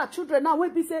Vera children now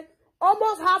will be say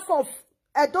almost half of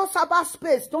those cyber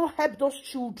space don't help those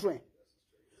children.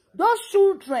 Those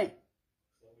children,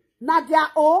 not their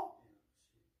own.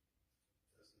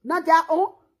 Not their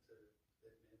own.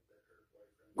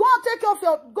 Go take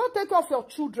care of your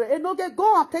children. Enogie,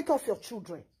 go and take care of your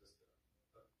children.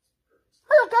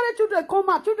 How you carry children come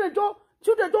out? Children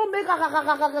don't make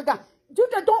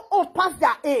children don't old past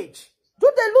their age.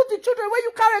 Do they lose the children when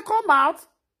you carry come out?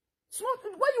 So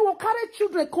when you will carry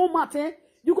children come out,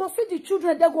 you go see the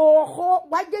children, they go, oh,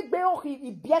 why they go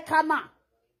now?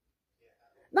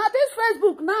 Now this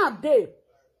Facebook nowadays,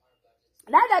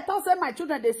 now they talk say my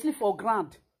children they sleep for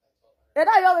ground. And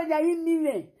now you in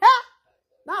me.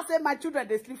 Now say my children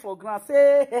they sleep for ground.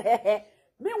 Say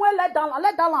meanwhile let down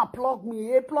and plug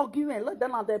me, plug you in. Let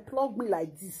down and they plug me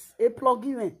like this. Plug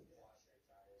you in.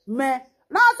 Man,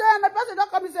 now say the person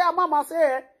don't come and say, mama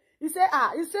say, he say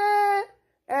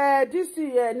this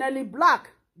Nelly Black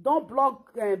don't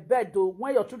block bed though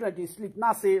when your children they sleep.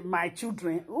 Now say my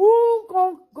children. Who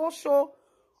go show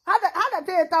how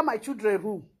they enter my children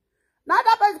room? Now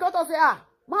that person got to say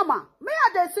mama, may I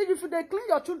they say if they clean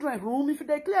your children room, if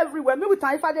they clean everywhere, me with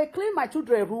time if I they clean my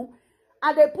children room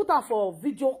and they put them for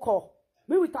video call,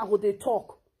 me with time would they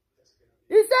talk.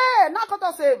 He say now got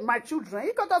to say my children.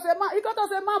 He got to say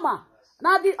mama.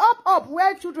 Now the up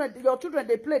where your children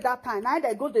they play that time. Now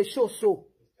they go they show so.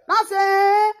 Now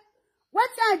say, what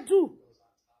I do?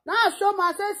 Now I show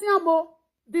myself,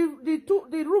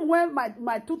 the room where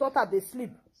my two daughters they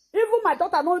sleep. Even my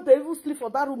daughter know they even sleep for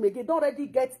that room again. Don't already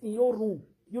get in your room,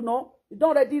 you know. You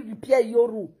don't already repair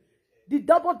your room. The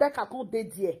double decker can't be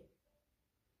there.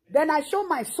 Then I show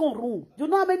my son room. You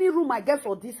know how many room I get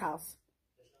for this house?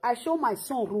 I show my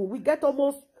son room. We get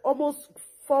almost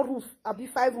 4 rooms, I'll be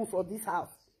 5 rooms for this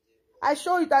house. I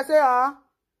show it. I say,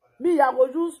 me I will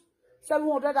use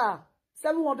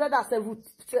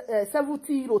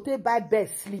 770 euro to buy bed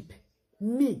sleep.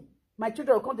 Me, my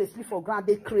children will come to sleep for ground.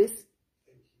 They crazy.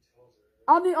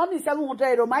 Only 700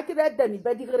 euro. My kids read them in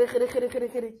bed.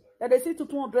 And they say to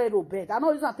 200 euro bed. I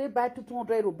know it's not to buy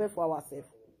 200 euro bed for ourselves.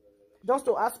 Just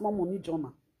to ask more money,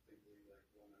 Jonah.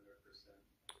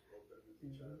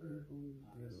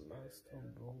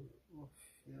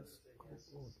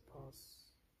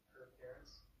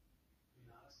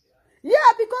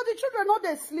 Yeah, because the children know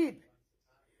they sleep.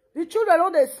 The children know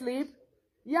they sleep.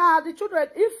 Yeah, the children,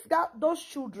 if those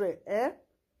children,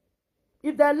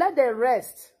 if they let them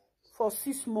rest for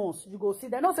 6 months, you go see.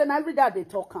 They don't say every day they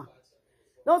talk.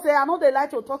 Don't say, I know they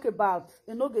like to talk about,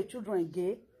 the children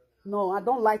gay. No, I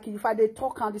don't like it. If I they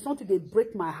talk, it's something they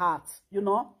break my heart, you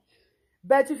know.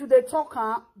 But if they talk,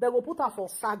 they will put her for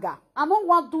saga. I don't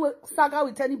want to do saga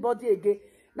with anybody again.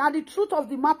 Now the truth of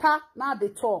the matter, now they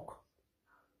talk.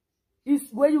 Is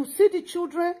when you see the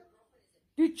children,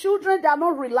 they are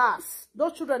not relaxed.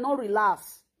 Those children not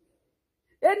relaxed.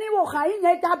 Any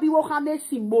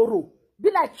be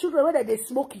like children when they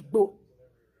smoke it go.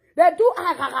 They do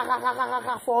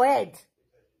for head.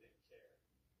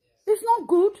 It's not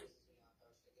good.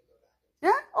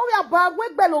 Yeah? Oh, we are bad.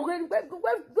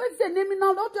 Where's the name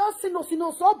now? Not just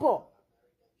no sober.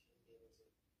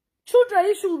 Children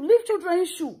issue, leave children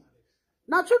issue.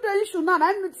 Now children issue now.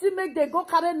 I see make they go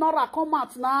carry Nora come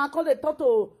out now. Call they talk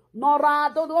to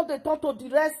Nora. Don't they talk to the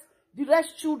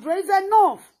rest children. Is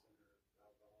enough.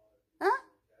 Huh?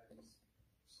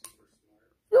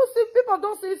 You see, people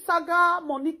don't see Saga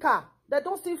Monica. They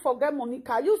don't see forget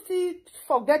Monica. You see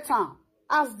forget her.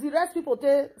 As the rest people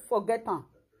they forget her.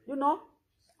 You know?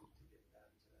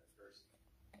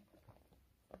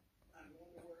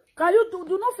 Can you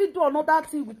do not fit do another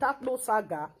thing without no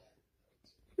Saga?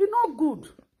 It's not good.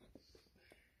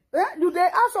 Eh? You they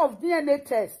ask of DNA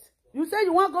test. You say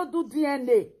you want to go do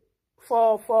DNA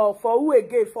for who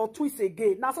again? For twist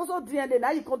again. Now so DNA.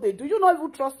 Now you can't do. You not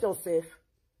even trust yourself.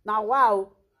 Now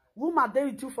wow. Woman they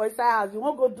with you for inside house. You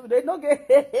won't go do. They don't get.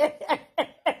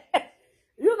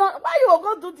 You know why you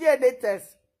go do DNA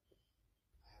test?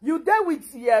 You there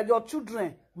with your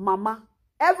children, mama.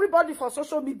 Everybody for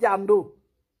social media know.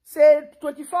 Say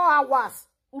 24 hours.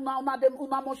 Una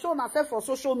show yourself for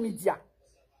social media.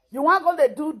 You want go to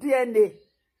do DNA.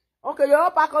 Okay, you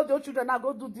all pack out your children now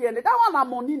go do DNA. That one na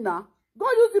money now.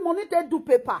 Go use the money to do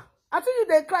paper. I think you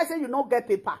they cry say you don't get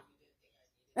paper.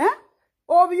 Eh?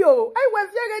 Oh yo, I was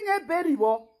very berry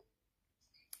wo.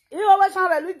 You always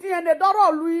have a DNA.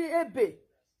 Don't Louis Ebe.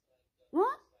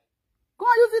 Huh? Go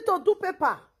use it to do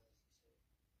paper.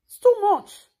 It's too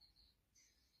much.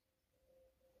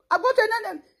 I got to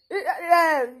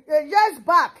years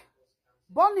back.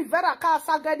 Bonnie Vera ka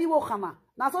sagadi wokana.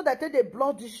 Now so that they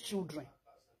blood these children.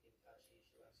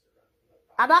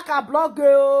 And that can blog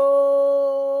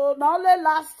now only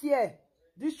last year.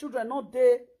 These children not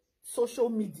there social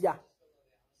media.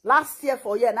 Last year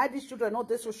for year, now these children not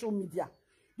there social media.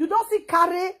 You don't see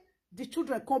carry the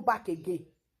children come back again.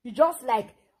 You just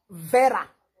like Vera.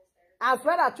 As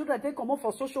Vera children they come up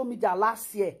for social media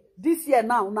last year. This year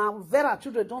now Vera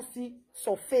children don't see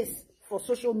surface for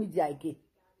social media again.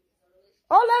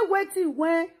 Only waiting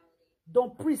when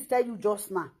Don Priest tell you just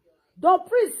now. Don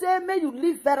Priest say may you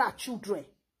leave Vera children.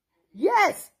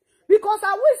 Yes. Because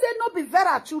I will say not be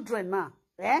Vera children now.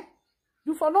 Eh?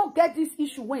 You for not get this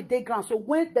issue when they ground. So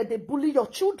when they bully your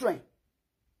children.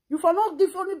 You for not they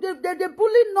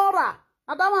bully Nora.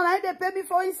 And that one they pay me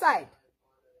for inside.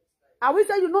 I will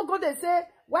say you not go they say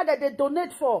why did they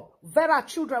donate for Vera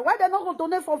children? Why they not go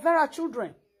donate for Vera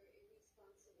children?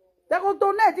 They go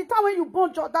donate. The time when you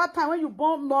born that time when you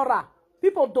born Nora,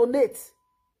 people donate.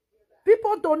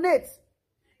 People donate.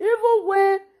 Even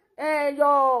when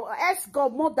your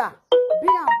ex-godmother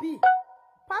B&B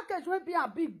package when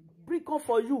B&B bring come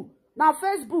for you. Now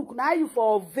Facebook now you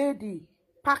for obey the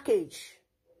package.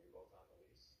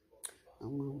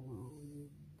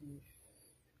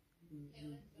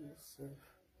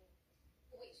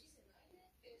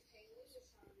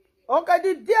 Okay,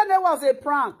 the DNA was a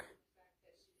prank.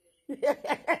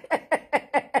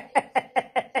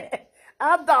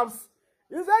 Adams,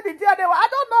 you said the DNA. I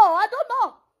don't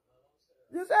know.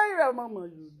 You say, Mama,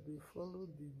 they follow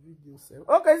the video self.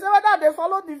 Okay, so whether they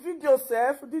follow the video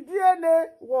self, the DNA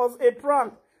was a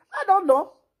prank. I don't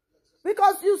know.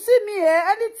 Because you see me here,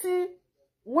 anything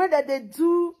when they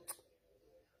do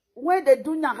me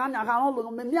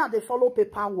they follow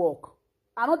paperwork.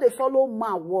 I know they follow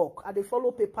my work. And they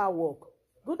follow paperwork.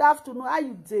 Good afternoon. How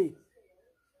you doing?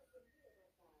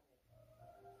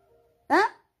 Eh?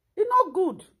 It's not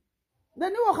good.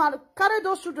 Then you can carry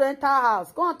those children into our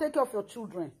house. Go and take care of your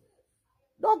children.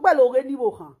 Don't bell already.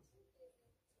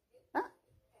 Eh?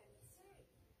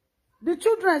 The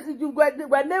children,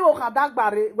 when they will have that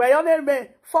barrier, when you only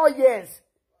 4 years,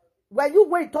 when you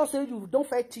wait to say you don't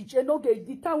fair teach, you know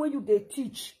the time when you they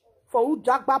teach for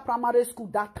Ujagba primary school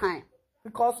that time.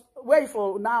 Because where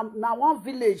for now one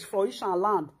village for Ishan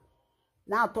land.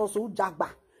 Now to Ujagba.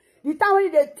 The time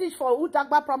when they teach for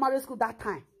Ujagba primary school that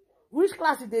time. Which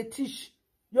class did they teach?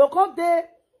 You come there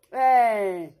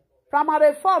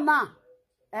primary 4 now.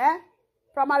 Eh?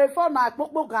 Primary 4 now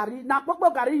Pokpo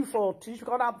Gari you for teach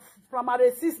because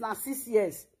primary 6 now 6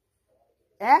 years.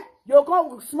 Eh? You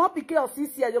come small pikin of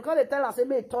 6 years, you come they tell us say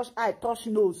may touch eye, touch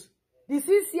nose. The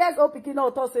 6 years old pikin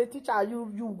now touch say teacher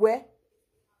you wear.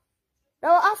 They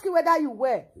will ask you whether you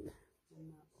wear.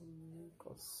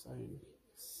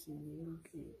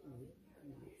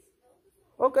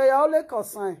 Okay, you only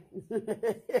concern.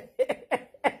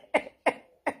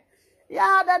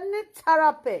 Yeah, they need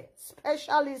therapy,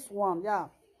 specialist one. Yeah,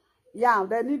 yeah,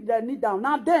 they need them.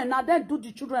 Now then do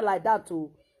the children like that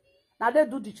too. Now they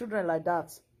do the children like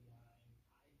that.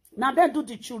 Now they do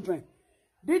the children.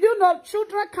 Did you know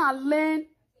children can learn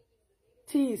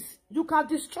things? You can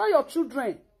destroy your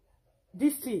children.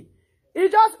 This thing.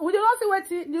 It just we don't see what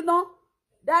you know.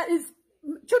 There is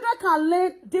children can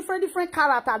learn different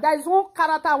character. There is one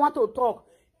character I want to talk.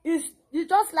 It's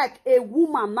just like a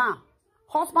woman now.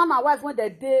 Husband and wife when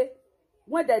they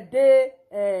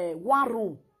one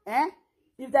room,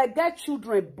 if they get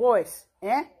children, boys,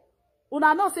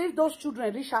 una know say if those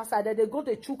children reach outside, they go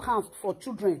to chook hands for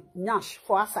children, nyash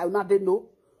for outside, una they know.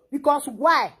 Because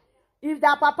why? If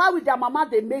their papa with their mama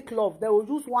they make love, they will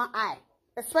use one eye.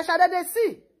 Especially they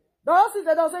see. Those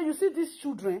they don't say, you see these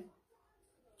children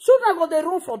go they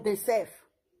run for themselves.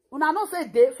 Una know say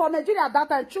they for Nigeria at that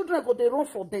time, children go they run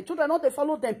for them. Children not they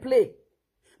follow them play.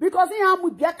 Because he am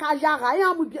with kajara, he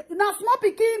am with now small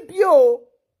pikin bio.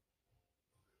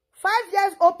 5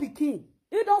 years old pikin.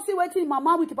 You don't see what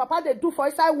mama with papa they do for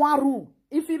inside one room.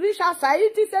 If he reach outside,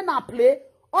 he say na play.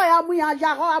 Oh ya mu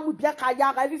yara, oh ya mu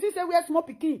kajara. If you say we small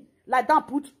pikin like that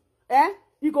put,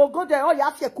 you go there. Oh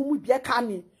ya se kumu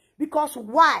kani. Because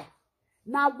why?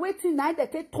 Now waiting now they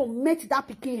take to make that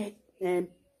pikin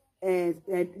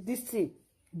this thing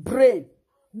brain.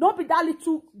 Not be that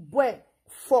little boy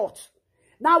fault.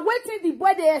 Now waiting the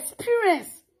boy they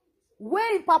experience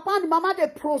when papa and mama they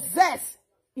process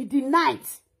in the night.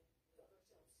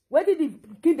 Where did the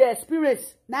pikin they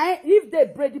experience? Now if they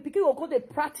brain, the pikin will go they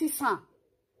practice her.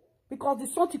 Because the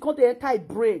something called the entire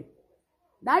brain.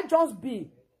 Now it just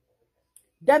be.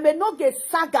 They may not get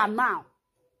saga now.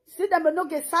 See, they may not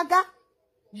get saga.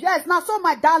 Yes, now so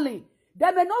my darling.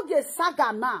 They may not get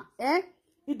saga now.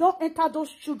 It don't enter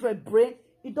those children's brain.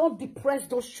 It don't depress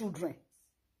those children.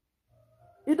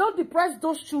 You don't depress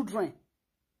those children.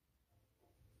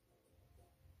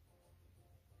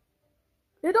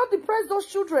 You don't depress those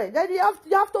children. Then you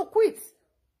have to quit.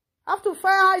 Have to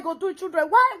fire how you go do children.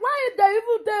 Why they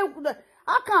even there?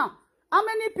 How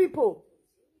many people?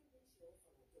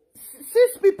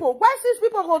 6 people. Why 6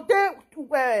 people go there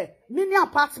mini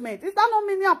apartment? Is that not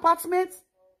mini apartment?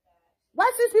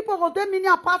 Why 6 people go there mini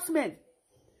apartment?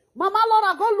 Mama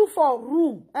Laura, go look for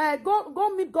room.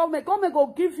 Go meet government. Government go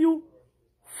give you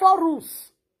 4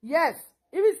 rooms. Yes.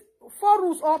 If it's 4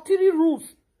 rooms or 3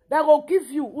 rooms, they will give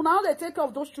you. Now they take care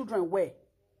of those children where?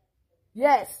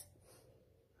 Yes.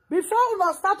 Before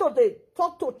you start to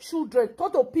talk to children,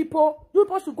 talk to people, you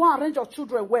supposed to go and arrange your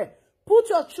children where? Put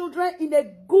your children in a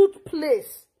good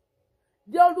place.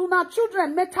 Your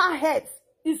children mental health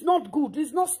is not good.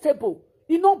 It's not stable.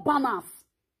 It's not balance.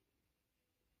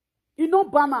 It's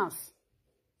not balance.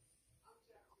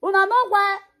 You know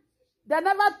why? They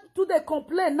never do they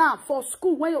complain now for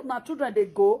school when your children they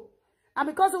go. And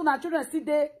because your children see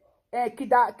they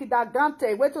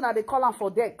kidagante, wait till they call them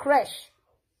for their crash.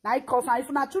 Now it costs, and if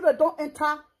your children don't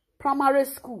enter primary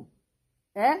school,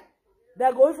 they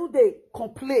go if they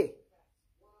complain.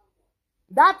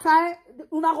 That time,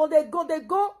 they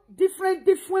go different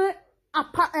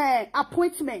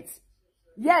appointments.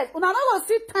 Yes, una not go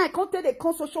see time come take they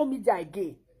come social media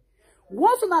again.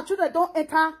 Once your children don't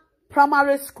enter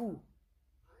primary school,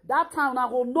 that time I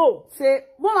will know. Say,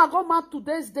 when I go mark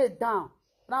today's day down,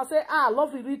 and I say, I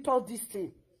love you read all this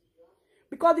thing.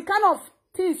 Because the kind of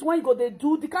things when you go they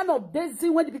do, the kind of daisy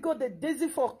when you go they daisy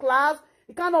for class,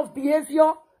 the kind of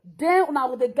behavior, then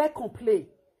now they get complaint.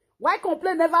 Why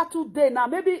complaint never too day now?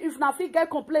 Maybe if na fit get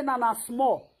complaint now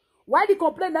small. Why the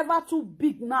complaint never too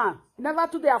big now? Never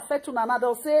too they affect to another.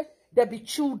 They'll say they be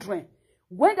children.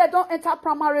 When they don't enter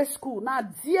primary school, now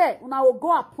there, una will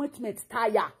go appointment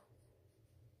tire.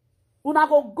 Una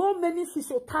go many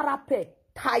physiotherapy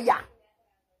tire.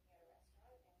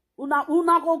 Una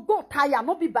go tire,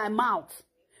 not be by mouth.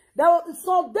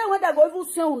 So then when they go even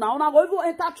say una go even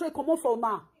enter trade come for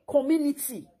una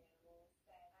community.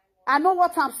 I know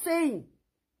what I'm saying.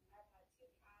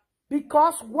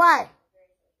 Because why?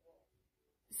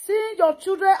 Seeing your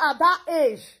children at that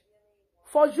age,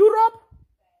 for Europe,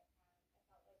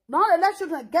 now they let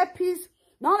children get peace,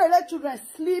 now they let children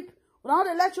sleep, now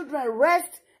they let children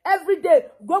rest every day.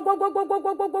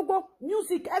 Go.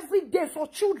 Music every day for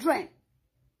children.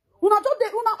 I don't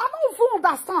even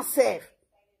understand self.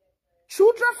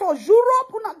 Children for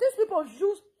Europe, these people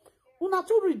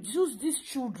to reduce these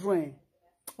children.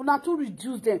 To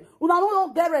reduce them.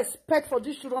 Don't get respect for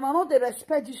these children. Now they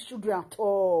respect these children at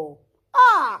all.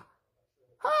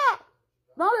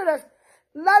 Now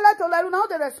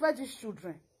they respect these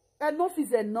children. Enough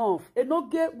is enough.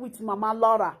 Enogie with Mama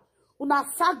Laura. Una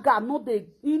saga no they,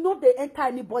 you know they enter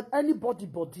anybody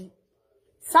body.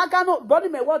 Saga no body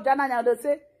me what Jana and they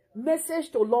say message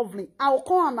to Lovely. I'll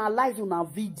come analyze una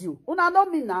video. Una know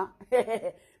me now.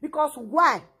 Because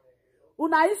why?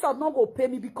 Una is not go pay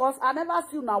me because I never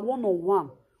see una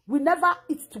one-on-one. We never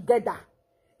eat together.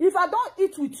 If I don't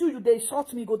eat with you, they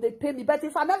short me, go they pay me. But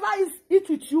if I never eat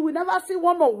with you, we never see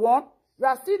one-on-one. We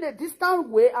are still a distant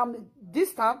way. I'm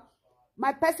distant.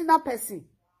 My personal person.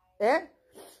 Eh?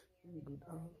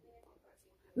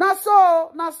 Now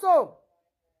so.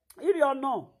 If you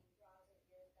know.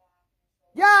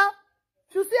 Yeah.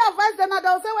 You see advice them, and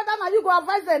they'll say, whether now you go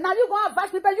advise them. Now you go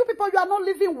advise me, but you people, you are not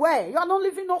living well. You are not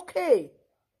living okay.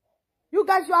 You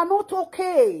guys, you are not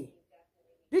okay.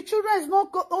 The children is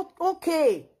not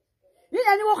okay. You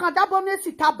anyone can double me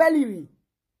see tabelli.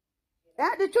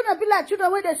 The children be like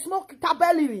children when they smoke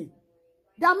tabelli.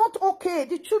 They are not okay.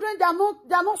 The children, they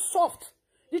are not soft.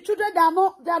 The children, they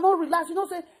are not relaxed. You know,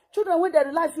 say children when they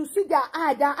relax, you see their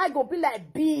eye go be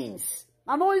like beans.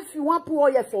 I know if you want pour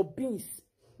oil for beans.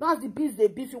 That's the beans they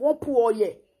beef. You want pour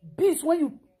oil. Beans when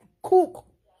you cook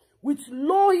with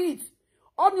low heat.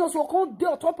 Onions will come there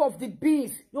on top of the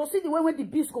beans. You'll see the way when the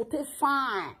beans go taste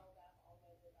fine.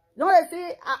 You know they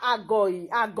say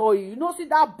agoy. You know see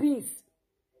that beans.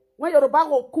 When your bag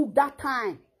will cook that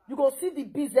time, you go see the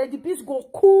beans, then the beans go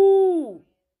cool.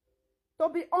 To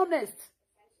be honest,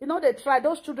 you know they try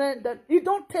those children that you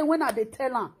don't tell when they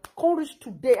tell them. Come reach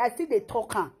today, I see they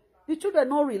talking. The children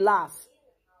don't relax.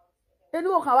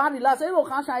 Anyone can relax. Anyone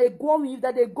can say go me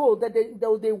that they go, that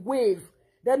they wave.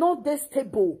 They're not they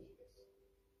stable.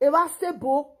 If I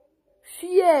stable,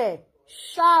 fear,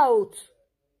 shout.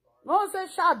 No say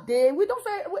shout they. We don't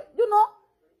say you know.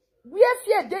 We are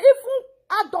fear. They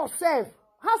even adult self.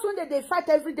 How's when they fight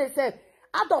every day self?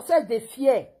 Adult self they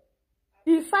fear.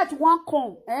 If fight one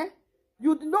come,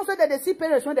 you don't say that they see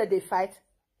parents when they fight.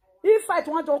 If fight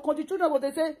one to come, the children what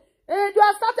they say. You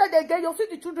have started again. You see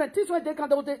the children. This when they can,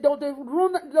 they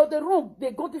run.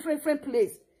 They go different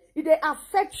place. If they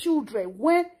affect children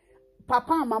when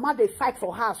papa and mama they fight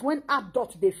for house. When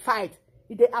adults they fight,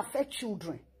 if they affect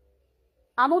children.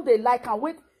 I know they like and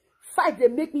wait fight. They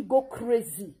make me go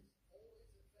crazy.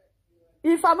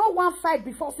 If I don't want fight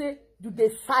before say do they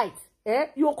fight?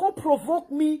 You can't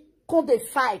provoke me. Can't they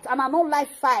fight? And I don't like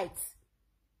fight.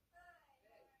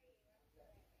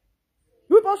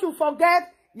 You people should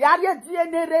forget. Yari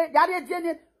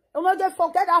DNA. Don't get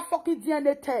forget that fucking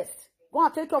DNA test. Go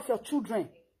and take off your children.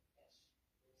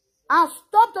 And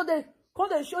stop to the cause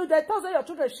they show you they tell say your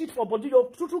children shit for body.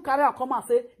 Your true carry and come and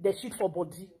say they shit for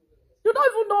body. You don't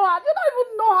even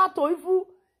know how to even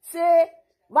say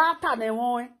what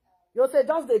you say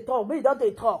just they talk, me don't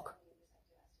they talk.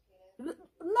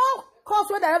 No cause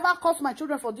when they ever cause my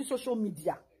children for this social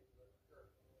media.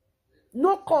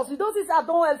 No cause. You don't say I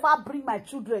don't ever bring my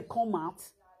children come out.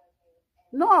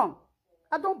 No,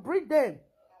 I don't breed them.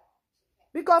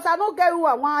 Because I don't get who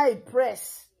I want to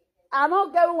impress. I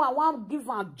don't get who I want to give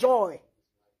them joy.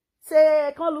 Say,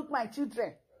 I can't look my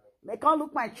children. I can't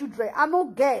look my children. I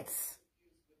don't get.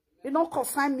 You don't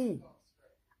concern me.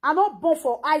 I don't born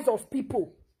for eyes of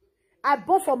people. I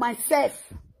born for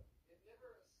myself.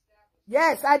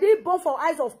 Yes, I didn't born for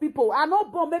eyes of people. I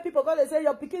not born make people go and say,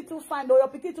 your pikin too fine. No, your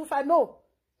pikin too fine. No.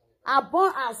 I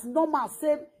born as normal.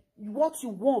 Say, what you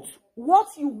want. What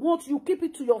you want, you keep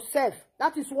it to yourself.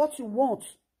 That is what you want.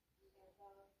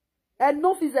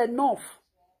 Enough is enough.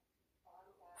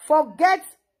 Forget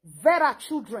Vera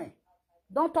children.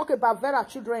 Don't talk about Vera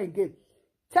children again.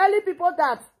 Telling people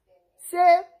that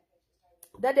say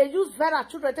that they use Vera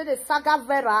children to the saga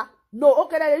Vera. No,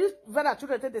 okay, that they use Vera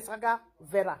children to the saga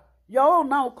Vera. Your own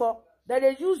now, that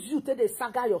they use you to the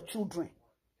saga your children.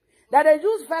 That they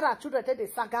use Vera children to the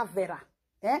saga Vera.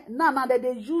 Now that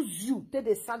they use you to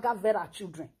the saga Vera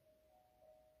children.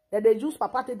 That they use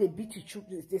Papa to the beat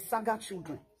children, the saga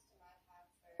children.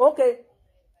 Okay.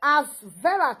 As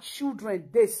Vera children,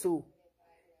 they so.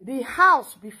 The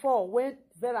house before when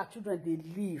Vera children they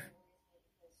live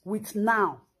with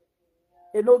now.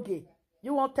 Enogie,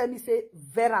 you won't tell me say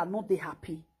Vera not they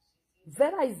happy.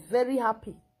 Vera is very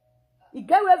happy. He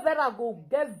get where Vera go,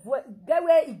 get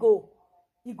where he go.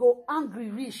 He go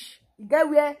angry rich. He get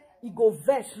where he go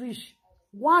vex rich.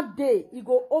 One day he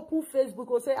go open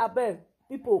Facebook and say, Abel,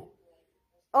 people,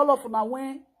 all of now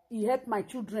when he help my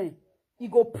children, he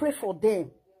go pray for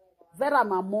them. Vera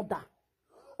my mother.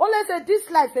 Only say this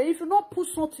life, if you not push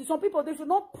something, some people if you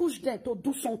not push them to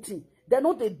do something, they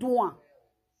know they do one.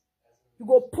 You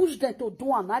go push them to do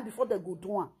one night before they go do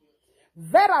one.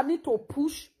 Vera need to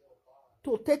push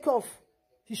to take off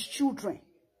his children.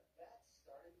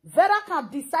 Vera can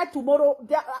decide tomorrow.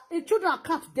 The children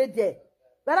can't dey there.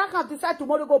 Vera can decide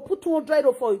tomorrow go put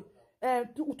 200 for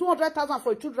 200,000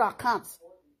 for children account.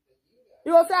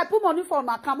 You will say, I put money for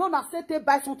my account. I say they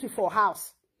buy something for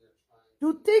house.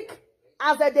 You think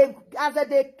as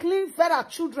they clean Vera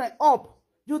children up,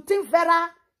 you think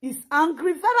Vera is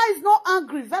angry? Vera is not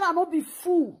angry. Vera not be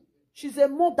fool. She's a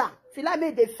mother. Feel like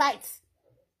made they fight.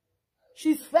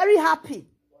 She's very happy.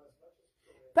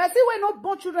 Person when not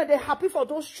born children, they're happy for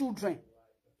those children.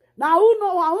 Now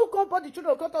who come for the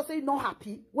children to say not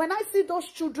happy? When I see those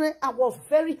children, I was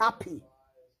very happy.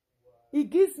 It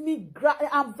gives me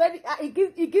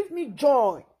it gives me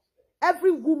joy.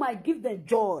 Every woman give them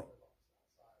joy.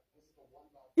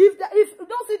 If you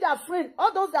don't see their friend,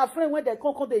 all those their friend when they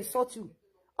come they insult you.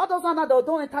 All those ones that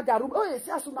don't enter their room. Oh,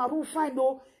 see us on a room fine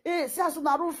no. See us on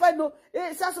a room fine no.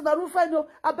 See us on a room fine no.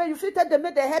 I bet you fit tell them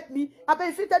make they help me. I bet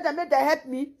you fit tell them make they help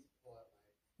me.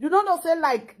 You don't know say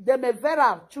like them a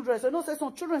Vera children. So you know say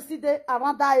some children see there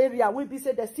around that area when be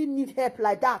say they still need help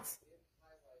like that.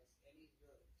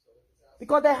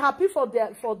 Because they're happy for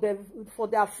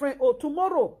their friend. Oh,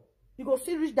 tomorrow you go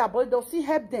see reach that boy, they'll see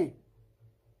help them.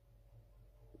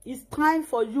 It's time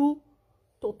for you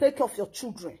to take care of your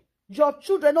children. Your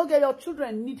children, don't get your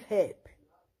children need help.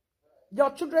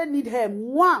 Your children need help.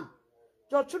 One,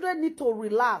 your children need to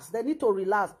relax. They need to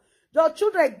relax. Your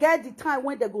children get the time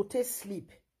when they go take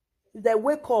sleep. If they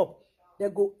wake up, they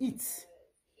go eat.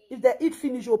 If they eat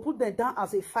finish, you put them down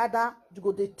as a father. You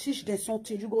go they teach them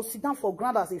something. You go sit down for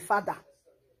ground as a father.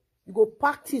 You go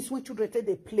pack things when children take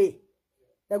they play.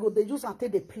 They use and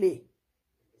take they play.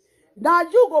 Now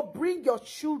you go bring your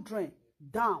children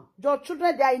down. Your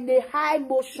children, they are in a high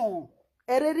motion.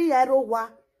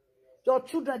 Your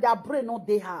children, their brain not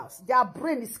their house. Their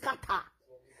brain is scattered.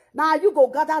 Now you go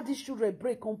gather these children,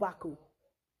 break, come back home.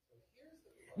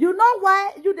 You know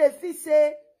why you they feel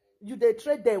say you they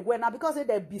trade them well now because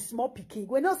they be small picking.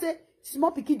 When you say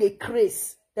small picking, they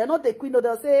craze. They're not the queen.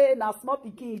 They'll say now small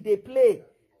picking they play.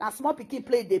 Now small picking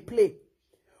play they play.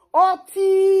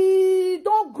 Oti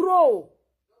don't grow.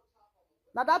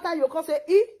 Now that time you can say,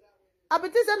 I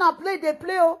be say now play they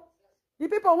play. Oh, the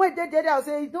people when they there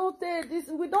say don't take this.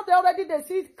 We don't already they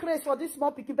see craze for this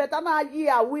small picking. Better now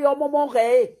yeah we are more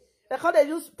They call they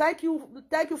use thank you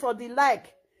for the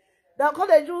like. They call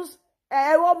they use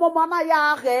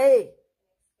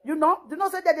you know, do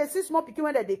not say that they see small picking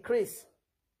when they craze.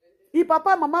 If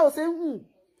papa and mama will say,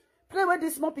 play with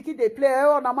this small picking they play,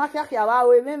 they'll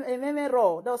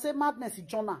say madness is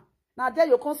Jonah. Now there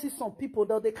you can see some people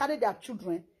that they carry their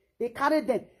children, they carry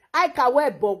them. I can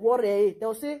wear bogwore,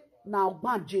 they'll say, now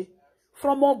Ogbanje.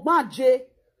 From Ogbanje,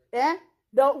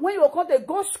 when you come they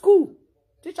go school,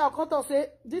 teacher will come to say,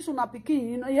 this one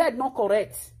picking, you know, you had not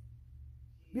correct.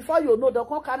 Before you know, they'll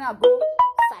come carry and go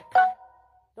psycha.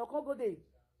 They'll come go there.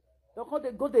 They'll come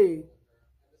they go there.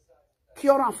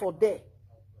 Cure am for there.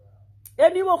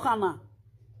 Anyway, Kana.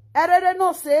 Erere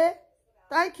no say,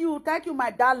 thank you,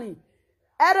 my darling.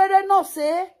 Erere no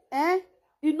say,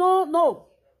 you know, no.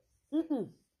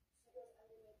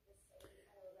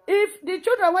 If the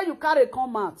children when you carry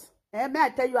come out, may I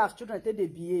tell you as children they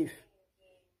behave.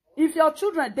 If your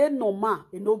children they normal,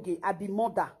 Enogie, I be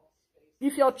mother.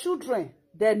 If your children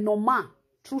they normal,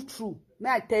 true, may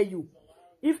I tell you.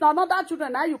 If not another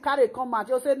children now you carry come out,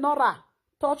 you say Nora,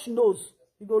 touch nose.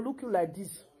 You go look you like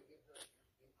this.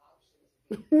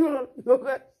 No,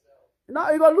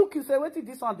 you go look you say, what is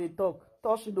this one they talk?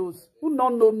 Touch nose. Who no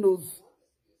nose?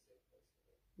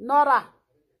 Nora,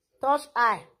 touch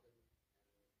eye.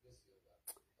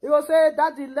 You go say,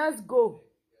 Daddy, let's go.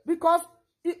 Because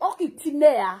it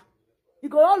there. You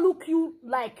go all look you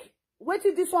like, what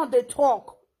is this one they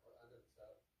talk?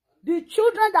 The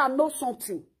children that know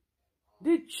something.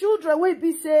 The children will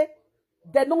be say,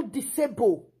 they're not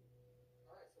disabled.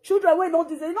 Children will not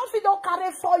disabled. You know if you don't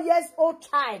carry 4 years old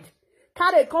child,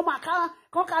 carry come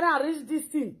and reach this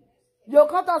thing. You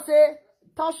can't say,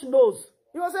 touch nose.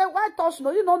 You will say, why touch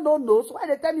nose? You don't know nose. Why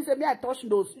they tell me, say, me I touch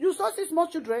nose? You saw 6 small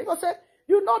children. You will say,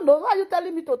 you don't know. Why are you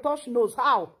telling me to touch nose?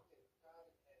 How?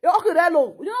 You okay,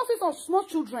 hello. You know see some small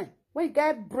children, when you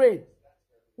get brain,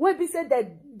 when we say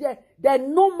they're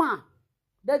normal.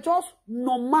 They're just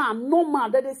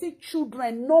normal. They see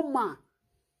children normal.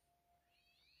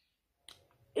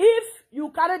 If you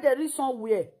carry the reason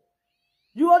somewhere,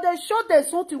 you will they show them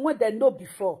something when they know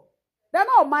before. They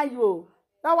not mind you.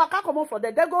 Now I can't come on for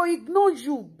them. They go ignore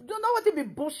you. Don't know what it be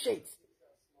bullshit.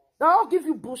 They all give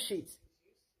you bullshit.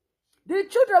 The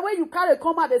children when you carry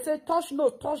come out, they say touch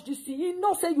no, touch this thing. You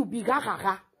know say you be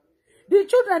gaga. The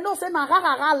children know say na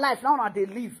gaga life now they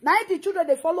live. Now the children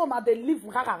they follow now they live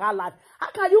gaga life.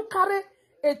 How can you carry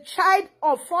a child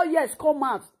of 4 years come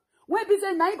out. When be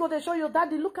say, now you go to show your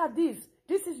daddy, look at this.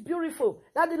 This is beautiful.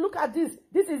 Daddy, look at this.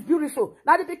 This is beautiful.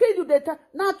 Now the pikin you they tell.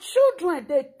 Now children,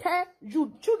 they tell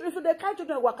you. Children, so they carry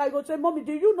children waka. You go say, mommy,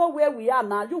 do you know where we are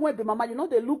now? You went be mama. You know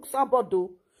they look somebody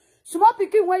do. Small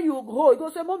pikin when you go, you go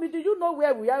say, mommy, do you know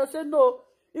where we are? You say no.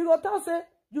 You go tell say,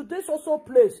 you this also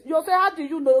place. You say, how do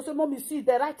you know? You say, mommy, see,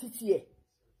 they write it here.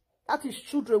 That is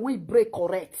children we break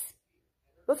correct.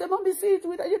 You say, mommy, see it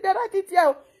with you. They write it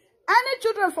here. Any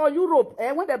children for Europe,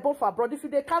 when they both abroad, if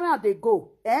they come out, they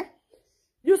go,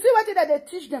 you see what that they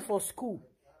teach them for school?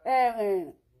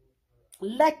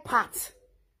 Leg part,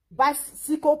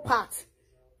 bicycle part,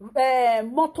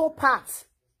 motor part,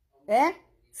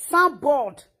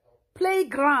 sandboard,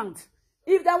 playground.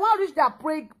 If they want to reach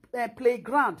that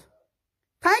playground,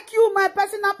 thank you, my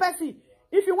personal person.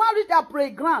 If you want to reach that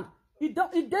playground,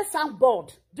 it does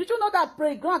sandboard. Did you know that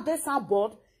playground does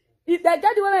sandboard? If they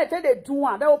get the way they do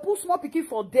one, they will put small pikin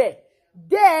for there.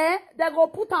 There, they go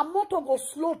put a motor go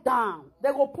slow down.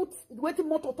 They go put waiting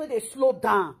motor till they slow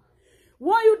down.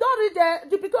 When you don't read there,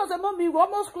 the because the mommy we're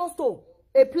almost close to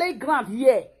a playground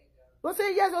here. They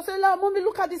say yes, they say, mommy,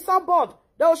 look at the sandboard.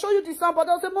 They will show you the sandboard.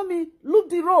 They will say, mommy, look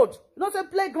the road. You don't say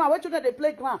playground. Where children they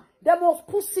playground? They must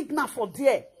put signal for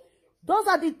there. Those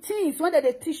are the things when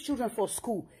they teach children for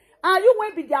school. And you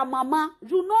won't be their mama,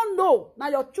 you don't know. Now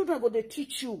your children go they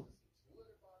teach you.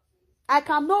 I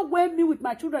cannot wait me with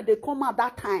my children, they come out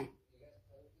that time.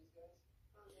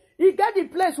 You get the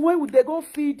place when they go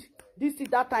feed this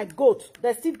that time goat.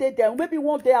 They still there. Maybe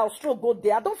one day I'll still go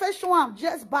there. I don't first show them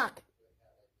just back.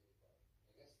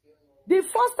 The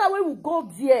first time we will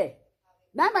go there.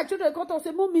 Now my children go to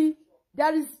say, mommy,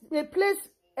 there is a place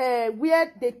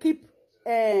where they keep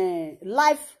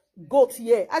live goat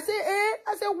here. I say,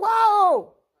 I say,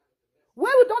 wow.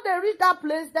 When we don't reach that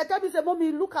place, they tell me, say,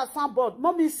 mommy, look at sandboard.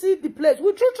 Mommy, see the place.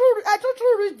 I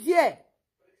true reach there.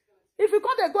 If you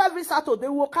can't go every Saturday,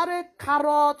 we will carry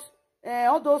carrots,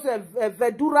 all those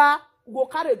verdura, we will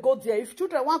carry go there. If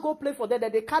children want to go play for them,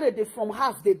 they carry them from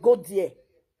house, they go there.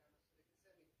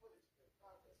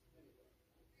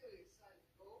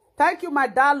 Thank you, my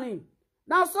darling.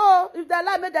 Now, so, if they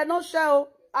like me, they don't share,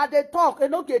 and they talk,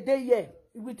 and okay, they here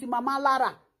with Mama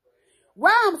Lara.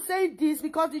 Why I'm saying this,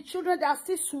 because the children, they are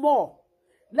still small.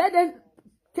 Let them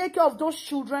take care of those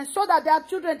children so that their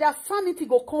children, their sanity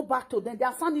go come back to them.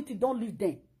 Their sanity don't leave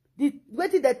them. The way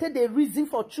they take the reason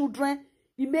for children,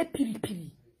 it may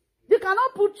piri. You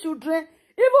cannot put children,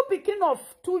 even beginning of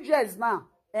 2 years now,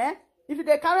 if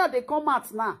they carry out, they come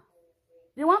out now.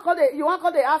 You want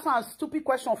to ask a stupid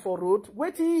question for road.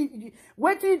 Waiting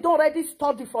don't already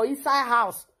study for inside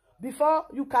house before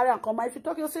you carry and come out. If you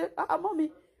talk, you say,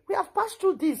 mommy, we have passed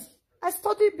through this. I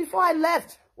studied before I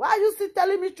left. Why are you still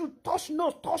telling me to touch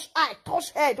nose, touch eye,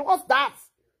 touch head? What's that?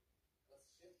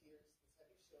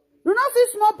 You not see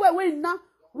small boy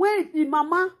when the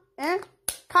mama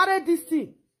carry this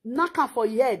thing, knock am for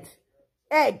your head,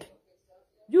 egg.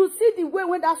 You see the way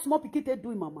when that small pikin they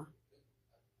do in mama.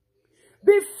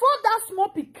 Before that small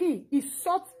pikin is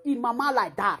sort in mama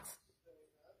like that,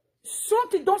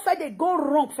 something don't say they go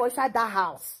wrong for inside that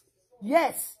house.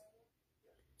 Yes.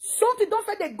 Something don't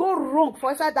say they go wrong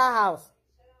for inside that house.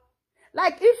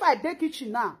 Like if I dey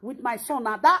kitchen now with my son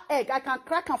now, that egg I can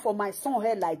crack am for my son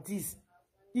head like this.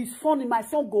 It's funny, my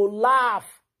son go laugh.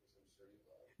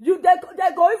 They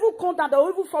go even come down, they will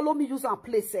even follow me use and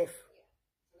play safe.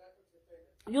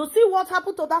 You see what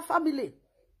happened to that family?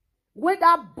 When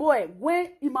that boy,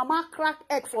 when his mama crack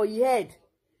egg for his head,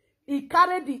 he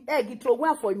carried the egg, he throw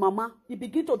away for his mama, he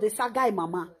begin to desaga his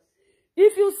mama.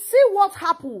 If you see what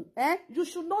happened, you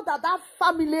should know that that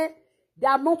family, they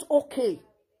are not okay.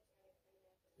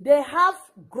 They have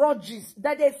grudges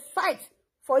that they fight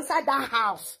for inside that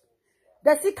house.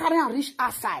 They still carry and reach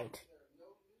outside.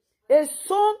 A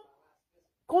son,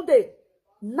 come they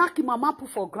knock him mama put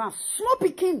for ground. Small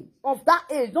pikin of that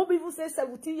age. Don't even say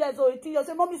 17 years or 18 years.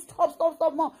 Say, mommy, stop,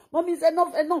 mom. Mommy is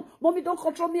enough. Mommy, don't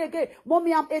control me again.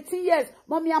 Mommy, I'm 18 years.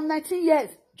 Mommy, I'm 19 years.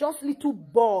 Just little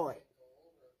boy.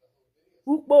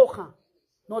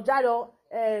 No, Jaro,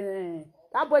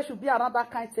 that boy should be around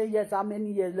that kind 10 years, how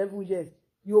many years, 11 years.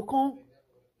 You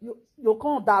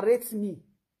can't direct me.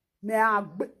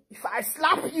 If I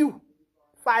slap you,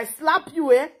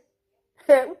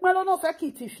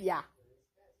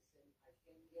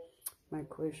 my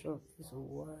question is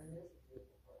why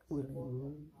will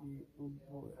you be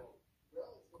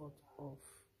cut off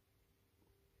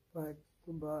by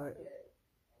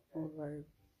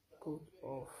cut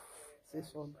off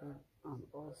 600 and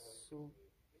also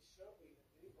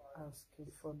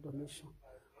asking for donation.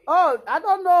 Oh, I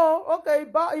don't know. Okay,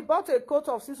 he bought a coat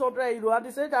of 600 euro and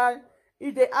he said that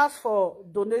if they ask for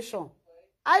donation.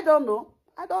 I don't know.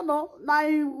 I don't know. Now,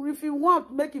 if you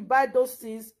want, make you buy those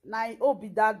things. Now, it'll be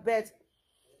that bet.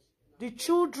 The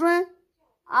children,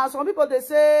 and some people, they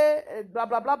say, blah,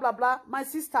 blah, blah, blah, blah. My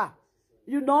sister,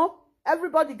 you know,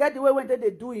 everybody get the way when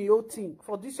they do your thing.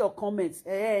 For this, your comments.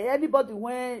 Anybody,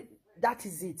 when that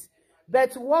is it.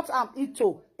 But what I'm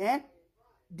into,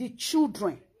 the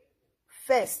children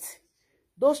first.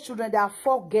 Those children, they are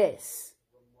 4 girls.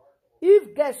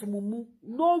 If girls mumu,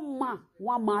 no man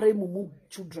want marry mumu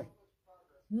children.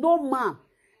 No man.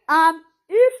 And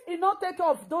if you not take care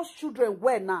of those children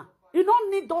well now, you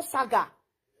don't need those saga.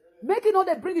 Make you know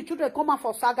they bring the children come out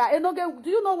for saga. Do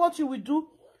you know what you will do?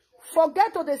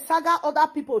 Forget to the saga other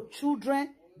people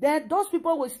children. Then those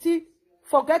people will still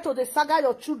forget to the saga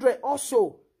your children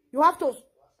also. You have to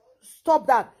stop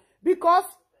that. Because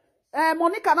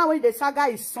Monica now when the saga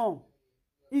is son.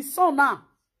 His son now.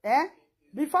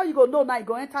 Before you go know now you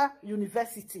go enter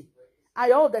university. And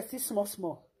you're all the still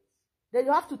small. Then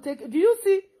you have to take. Do you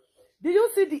see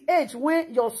the age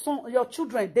when your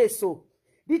children they so?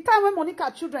 The time when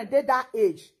Monica children they that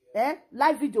age,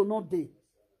 live video not day.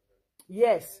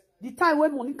 Yes. The time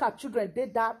when Monica children they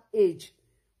that age,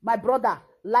 my brother,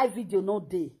 live video not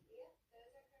day.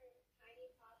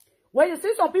 When you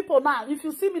see some people now, if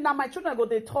you see me now, my children go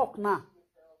they talk now.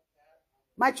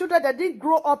 My children they didn't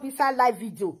grow up inside live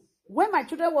video. When my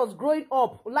children was growing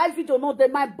up, live video not day.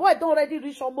 My boy don't already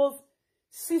reach almost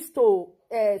 6 to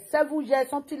 7 years,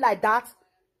 something like that.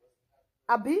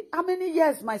 Abi, how many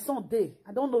years my son did?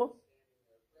 I don't know.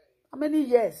 How many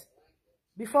years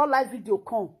before live video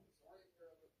come?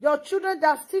 Your children, they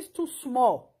are still too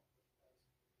small.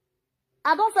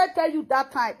 I don't tell you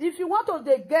that time. If you want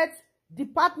to get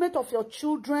department of your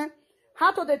children,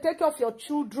 how to they take care of your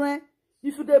children,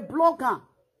 if you they blogger,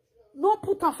 no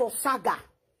put them for saga.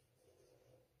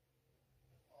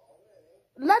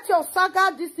 Let your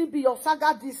saga this thing be your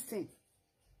saga this thing.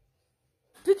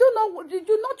 Did you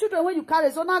know children when you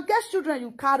carry? So now guess children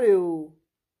you carry. Oh.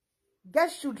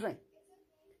 Guess children.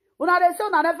 When they say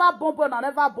una never born boy, una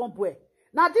never born boy.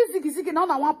 Now this ziggy now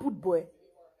I want put boy.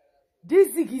 This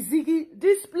ziggy,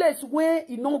 this place where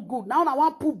it no good. Now I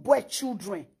want put boy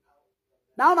children.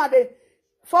 Now they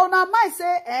for now might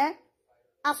say,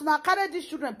 as now carry these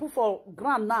children put for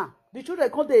grand now. The children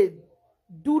call they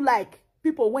do like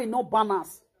people when no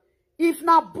banners. If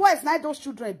now boys like those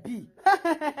children be,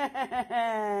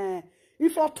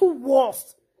 if for too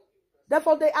worst.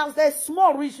 Therefore they as they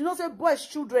small rich, you know say boys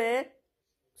children,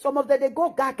 some of them they go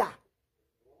gaga.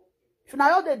 If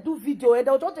now they do video and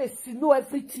they'll just know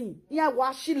everything. Yeah,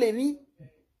 wash me.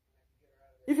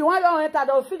 If you want to enter,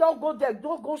 they'll feel don't go there,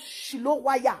 don't go shilo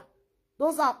wire.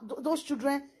 Those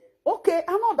children. Okay,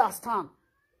 I don't understand.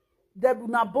 They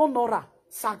una born Nora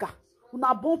saga,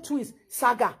 una born twins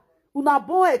saga. Una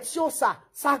born Etiosa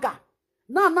saga.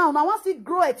 Now, once it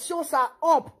grow Etiosa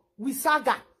up with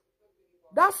saga.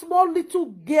 That small little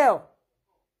girl.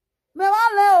 Me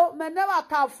wale me never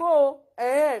kafo.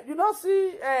 You know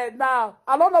see now.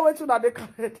 I don't know what you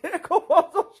they go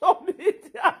on social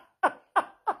media.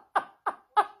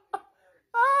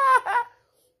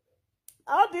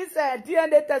 All this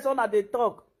DNA test on they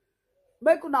talk.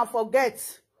 Make una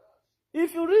forget.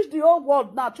 If you reach the whole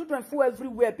world now, children full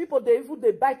everywhere. People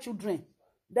they buy children.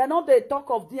 They know they talk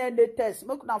of DNA test.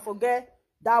 Make una forget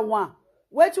that one.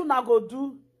 What you now go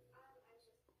do?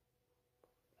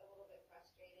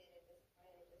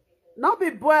 Not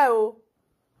be boy, oh.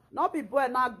 Not be boy,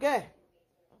 not gay.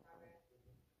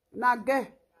 Not gay.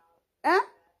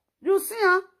 You see,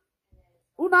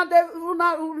 Una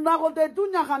go de do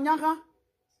nyaka.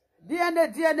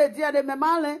 DNA, me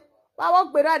male. I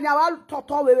walk behind now. I talk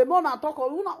we more na talk.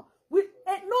 We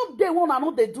no day one. I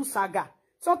know they do saga.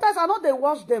 Sometimes I know they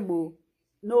watch them. Oh.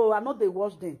 No, I know they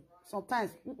watch them.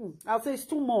 Sometimes I'll say it's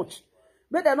too much.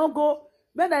 May they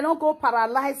not go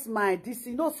paralyze my this.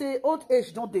 You know, say old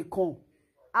age don't they come.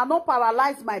 I not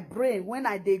paralyze my brain when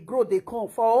they grow. They come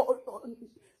for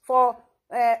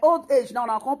old age now.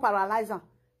 I can't paralyze them.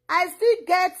 I still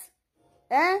get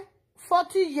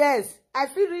 40 years. I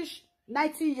feel reach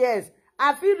 90 years.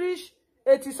 I feel reach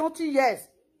 80-something years.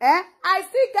 I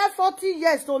still get 40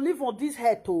 years to live on this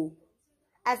head too.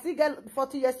 I still get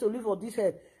 40 years to live on this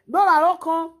head. No, I don't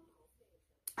come.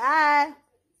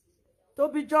 To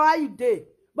be joy you day.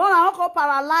 But I don't come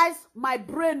paralyze my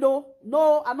brain.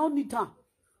 No, I don't need time.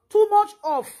 Too much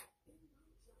off.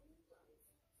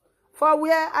 For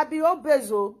where I be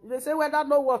obese. They say whether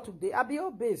no work today. I be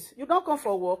obese. You don't come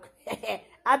for work.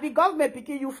 I be government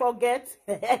picking you forget.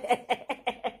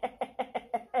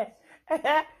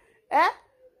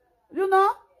 You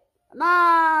know?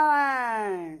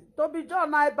 Nah, to be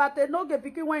John, but they no get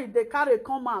picking when they carry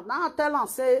come out. Now I tell and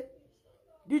say,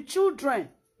 the children,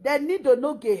 they need to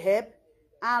no get help,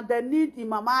 and they need the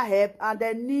mama help, and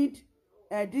they need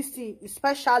this thing,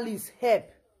 specialist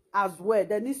help as well.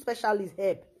 They need specialist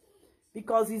help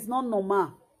because it's not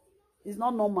normal. It's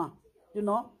not normal, you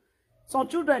know. Some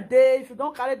children, if you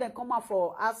don't carry them come out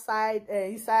for outside,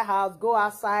 inside house, go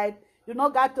outside. You know,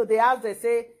 got to the house, they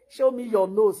say, show me your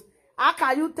nose. How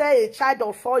can you tell a child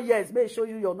of 4 years, may show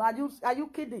you your nose? Are you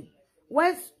kidding?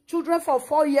 When children for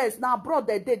 4 years now, bro,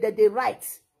 they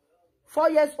write.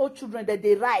 4 years old children,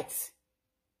 they write.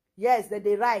 Yes,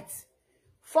 they write.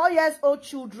 4 years old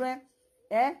children,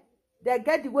 they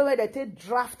get the way where they take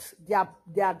draft their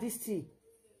this thing.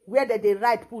 Where they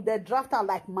write, put they draft out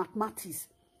like mathematics.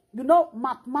 You know,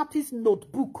 mathematics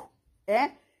notebook.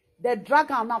 They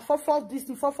drag out now four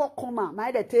corner.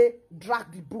 Now they take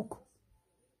drag the book.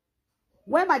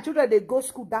 When my children they go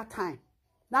school that time.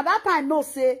 Now that time no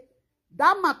say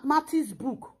that mathematics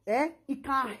book, it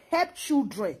can help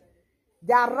children.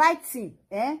 Their writing,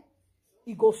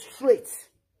 it goes straight.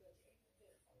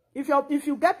 If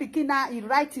you get picking now, it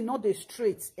writing not the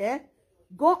straight,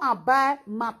 go and buy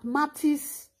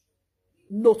mathematics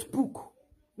notebook.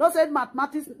 Don't say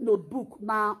mathematics notebook.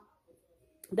 Now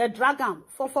the dragon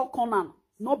four corner,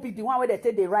 not be the one where they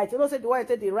take the write. You don't say the one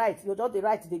they take the write. You just the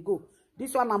write they go.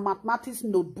 This one a mathematics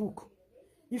notebook.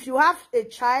 If you have a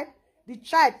child, the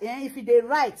child, if they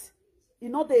write, you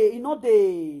know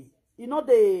the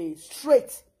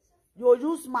straight. You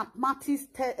use mathematics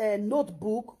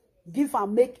notebook, give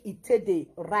and make it take the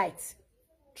right.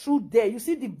 Through there, you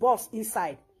see the box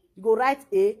inside. You go write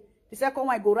A. The second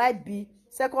one go write B.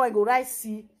 Second one go write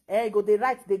C. You go the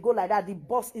right. They go like that. The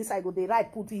box inside go the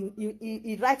right. Put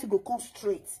in right to go come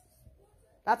straight.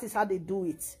 That is how they do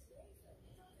it.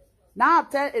 Now I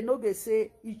tell Enogie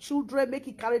say, the children make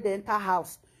it carry the entire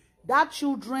house. That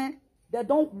children, they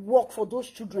don't work for those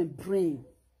children brain.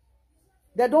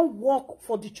 They don't work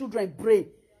for the children brain.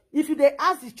 If they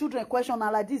ask the children question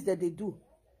like this, that they do.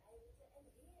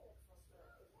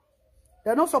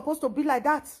 They're not supposed to be like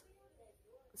that.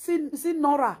 See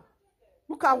Nora.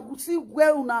 Look at see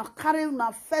where una carry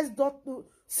una first daughter,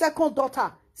 second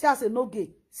daughter. See as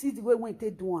Enogie. See the way when they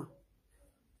do one.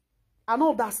 I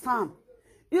don't understand.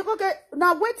 You okay,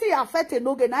 now wait till you affect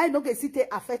Enogie. Now Enogie see they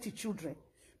affect the children.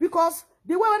 Because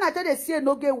the way when I tell they see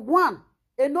Enogie, one,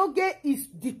 Enogie is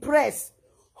depressed.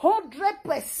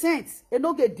 100%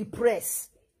 Enogie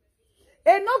depressed.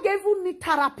 Enogie even need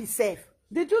therapy self.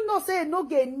 Did you know say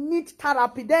Enogie need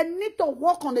therapy? They need to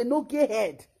work on Enogie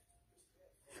head.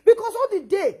 Because all the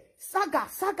day, saga.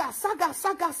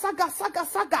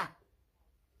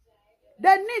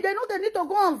 They know they need to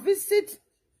go and visit,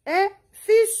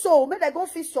 Fiso, make they go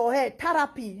Fiso head,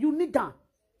 therapy, you need that.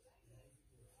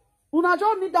 Una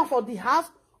just need that for the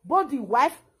house, both the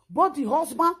wife, both the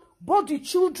husband, both the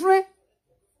children.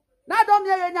 Now don't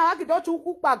hear any like don't you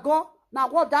cook back go. Now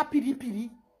what that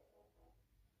piri.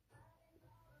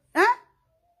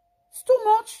 It's too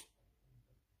much.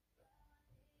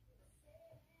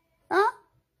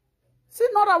 See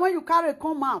Nora when you carry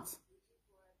come out.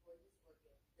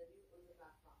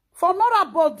 For Nora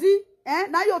body,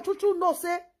 now your chuchu know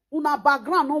say una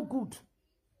background no good.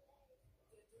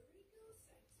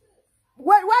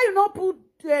 Why you not put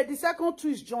the second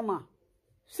twist journal?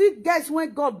 See guys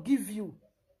when God give you.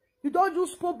 You don't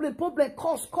use problem,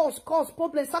 cause,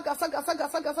 problem,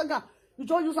 saga. You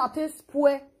don't use and take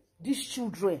spoil these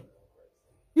children.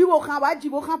 You will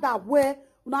come that way.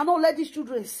 You not let these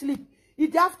children sleep.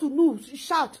 In the afternoon,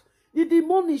 shout. In the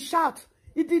morning, shout.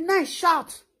 In the night,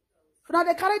 shout. Now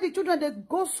they carry the children, they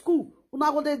go school.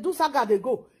 Now when they do saga, they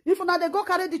go. If now they go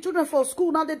carry the children for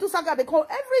school, now they do saga, they call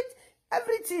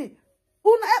everything.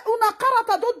 Una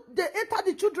character don't they enter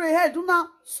the children head. Una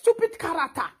stupid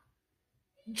character.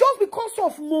 Just because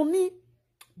of money,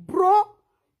 bro,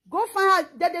 go find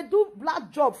out that they do black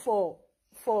job for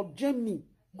Germany.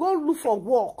 Go look for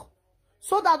work.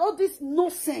 So that all this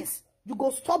nonsense, you go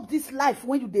stop this life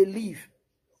when they leave.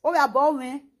 Oh, yeah, boy,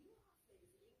 man.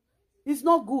 It's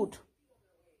not good.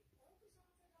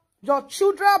 Your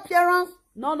children appearance,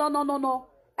 no.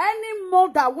 Any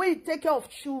mother when you take care of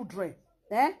children,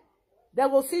 they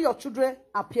will see your children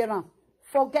appearance.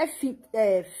 Forget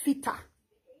fitter.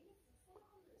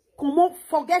 Come on,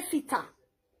 forget fitter.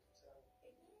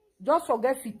 Just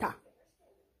forget fitter.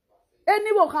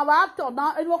 Anyone can act on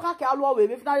now, anyone can allow away.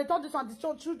 If now they thought this one, the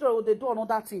children will they do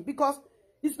another thing because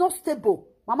it's not stable.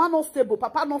 Mama not stable,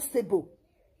 papa not stable.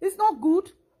 It's not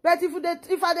good. But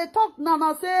if I talk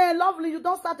now say, hey, lovely, you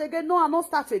don't start again. No, I don't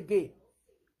start again.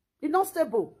 It's not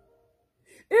stable.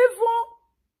 Even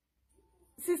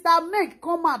Sister Meg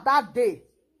come out that day,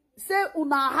 say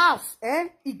una house,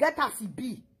 he get as he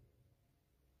be.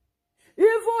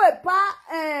 Even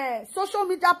a social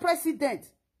media president,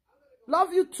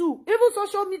 love you too. Even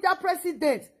social media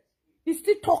president is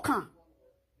still talking.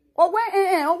 Or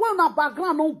when una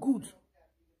background no good.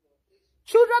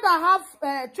 Children that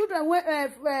have children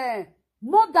when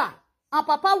mother and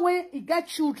papa when he get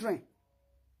children,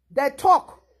 they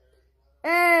talk.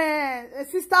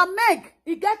 Sister Meg,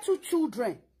 he get 2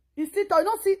 children. You still talk. You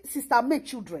don't see Sister Meg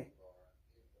children.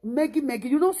 Maggie,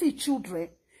 you don't see children.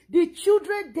 The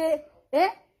children,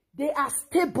 they are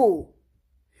stable.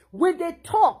 When they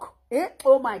talk,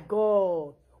 oh my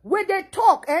God. When they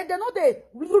talk, they know they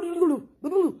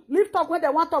lift up when they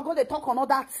want to go, they talk on all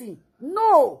that thing.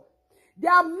 No.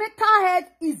 Their mental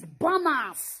health is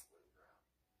banners.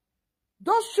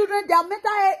 Those children, their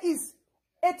mental health is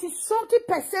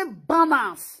 80-something%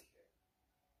 banners.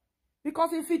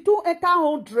 Because if you do enter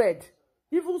 100,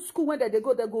 even school when they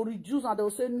go reduce and they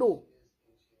will say no.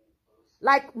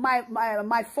 Like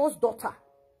my first daughter.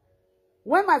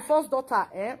 When my first daughter,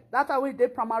 that way they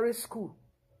primary school.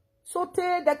 So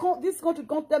this country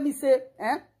come tell me say,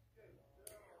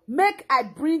 make I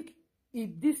bring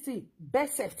this thing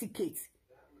birth certificate.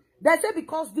 They say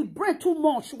because the brain too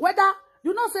much. Whether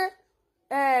you know say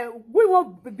we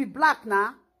won't be black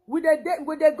now. With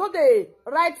they go they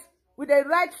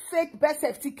write fake birth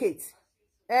certificate.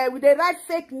 With they write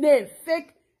fake name,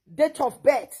 fake date of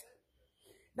birth.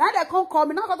 Now they can't call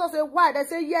me. Now they say why? They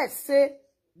say yes. Say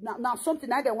now something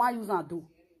that they want use and do.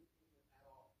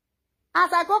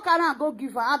 As I go carry and go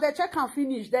give her, and they check and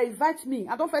finish, they invite me.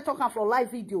 I don't feel talking for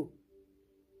live video.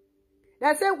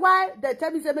 They say why? They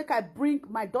tell me say make I bring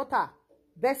my daughter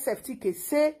birth certificate.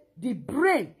 Say the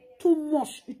brain too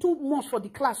much for the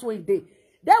class one day.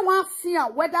 They want to see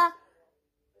whether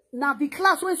now the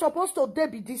class when supposed to they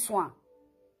be this one.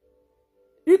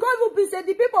 Because you be say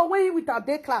the people when with our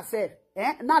day class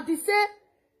now they say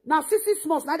now 6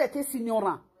 months now they take senior,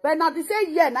 but now they say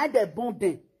yeah now they born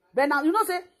them. But now you know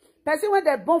say person when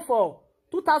they born for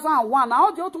 2001 now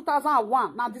all the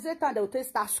 2001 now this time they will take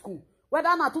start school.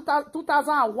 Whether now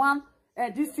 2001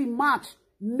 and this in March,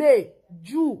 May,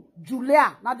 June,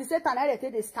 July now the same time they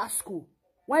take they start school.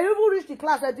 When you even reach the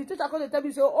class, the teacher come tell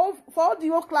me say oh for all the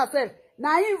whole class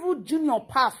now even junior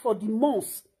pass for the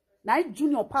months. Now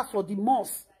junior pass for the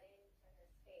months.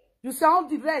 You see all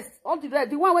the rest,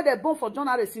 the one where they born for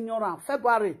January, senior round,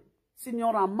 February,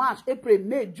 senior round, March, April,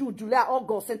 May, June, July,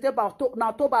 August, September,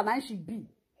 October, now she be.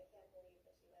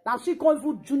 Now she can't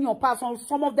even junior pass.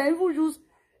 Some of them even use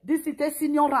this is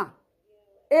senior round.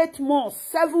 8 months,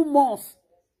 7 months.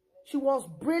 She was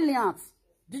brilliant.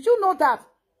 Did you know that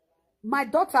my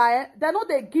daughter, they know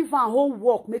they give her whole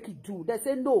work, make it do. They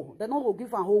say no, they not go give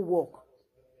her whole work.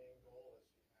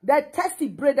 They test the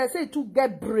brain, they say to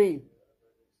get brain.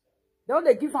 They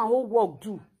don't give her whole work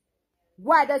do.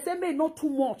 Why? They say may not too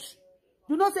much.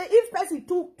 You know, say if person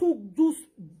too do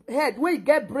head when you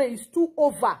get brain is too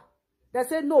over. They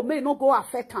say no, may not go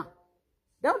affect her.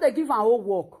 They don't give her whole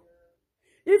work.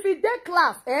 If he did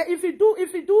class, if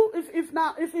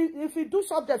he do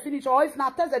subject finish, or if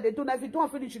not test that they do, if he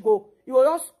don't finish, you will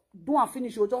just do and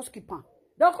finish, you will just keep on.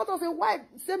 They'll come to say, why?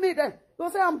 Say me then. They'll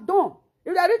say, I'm done.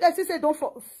 If they read, they say, don't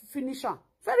finish her.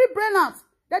 Very brilliant.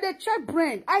 That they check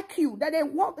brain, IQ, that they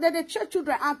work, that they check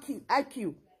children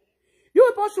IQ. You're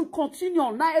supposed to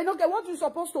continue now. And okay, what you're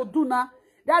supposed to do now,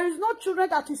 there is no children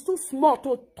that is too small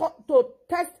to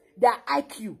test their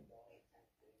IQ.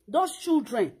 Those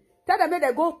children, tell them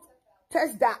they go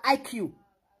test their IQ.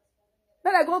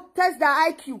 Then they go test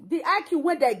their IQ. The IQ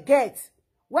when they get.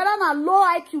 Whether a low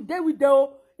IQ, they will do.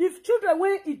 If children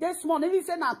when they small, if you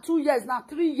say now 2 years, now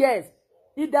 3 years,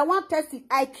 if they want to test the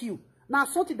IQ, now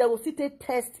something they will still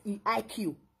test the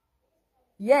IQ.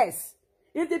 Yes.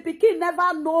 If the pikin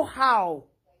never know how,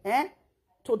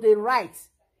 to the right,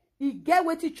 he get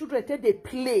with the children till they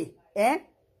play,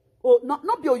 Oh,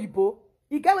 not be oyibo.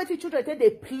 You get what the children they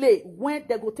play when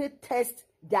they go to test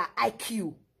their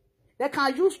IQ. They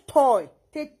can use toy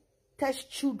to test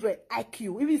children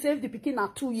IQ. Even if the pikin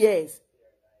are 2 years.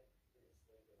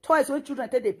 Toys when children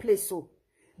they play so.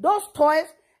 Those toys,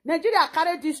 Nigeria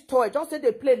carry this toy, just say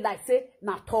they play like say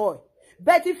na toy.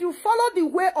 But if you follow the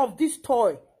way of this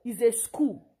toy, is a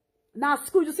school. Now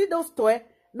school, you see those toys?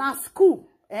 Now school,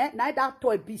 now that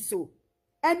toy be so.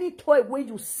 Any toy when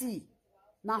you see,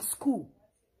 now school.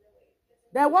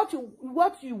 Then what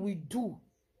you will do,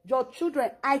 your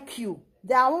children IQ,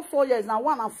 they are all 4 years, now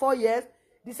 1 and 4 years.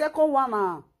 The second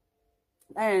one,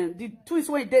 and the two is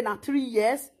when they now 3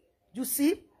 years. You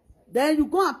see, then you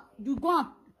go and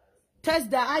test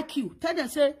their IQ. Tell them,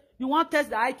 say, you want to test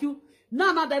the IQ?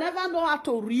 No, they never know how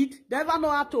to read. They never know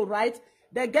how to write.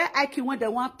 They get IQ when they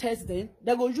want to test them.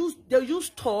 They use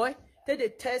toy. Then they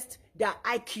test their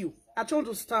IQ. I don't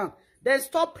understand. Then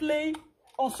stop playing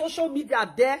on social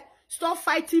media there. Stop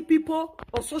fighting people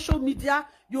on social media.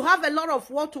 You have a lot of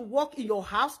work to work in your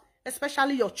house,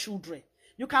 especially your children.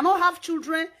 You cannot have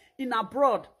children in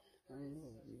abroad.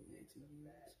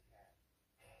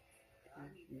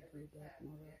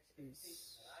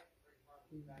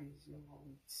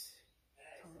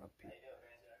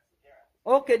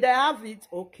 Okay, they have it.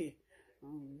 Okay.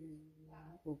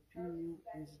 Opinion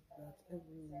is that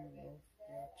everyone loves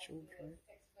their children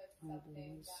and they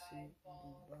will see the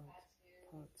bad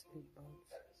parts about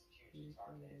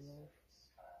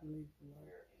live life,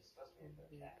 so they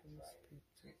can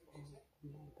speak to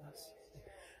all others.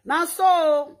 Now,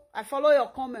 so I follow your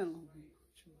comment.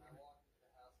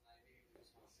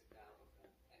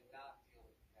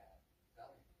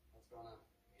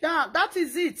 Yeah, that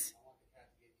is it.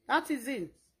 That is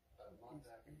it.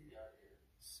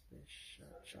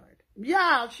 Special child.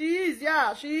 Yeah, she is.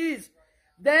 Yeah, she is.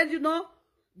 Then you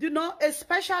know, a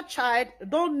special child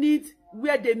don't need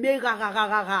where they make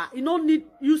You don't need.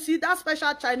 You see that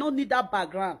special child don't need that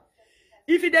background.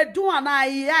 If they do an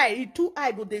eye, two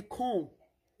eye go they come.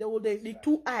 The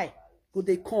two eye go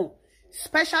they come.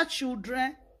 Special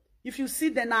children, if you see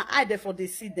them now eye, therefore they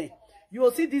see them. You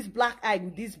will see this black eye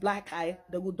with this black eye.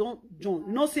 They will don't join.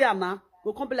 You know, see now.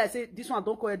 Go come be like say this one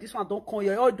don't call you, this one don't call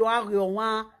you. Oh, do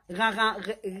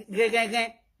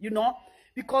you know,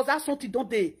 because that's something don't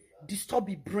they disturb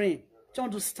the brain. Do you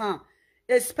understand?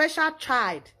 A special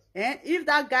child, if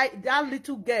that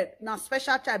little girl, now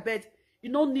special child, but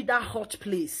you don't need that hot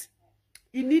place.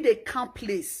 You need a calm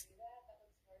place.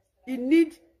 You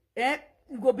need,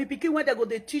 you go be picking when they go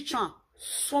they teach her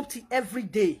something every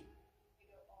day.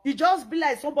 It just be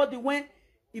like somebody when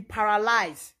he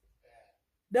paralyzed.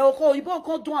 They will call, you go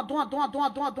do,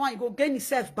 you go gain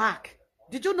yourself back.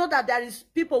 Did you know that there is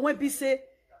people when we say,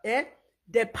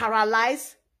 they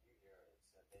paralyze,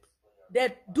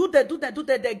 they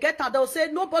they get out, they'll say,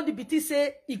 nobody BT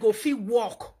say, he go feel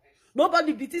walk.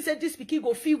 Nobody BT say, this speaking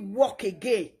go feel walk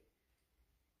again.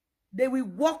 They will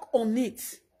work on it.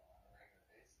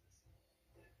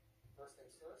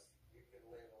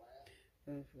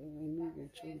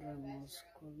 Children must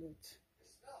collect.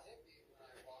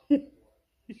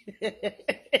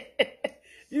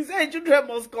 You say children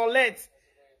must collect.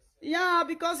 Yeah,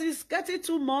 because it's getting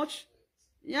too much.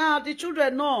 Yeah, the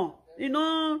children know. You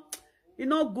know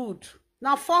good.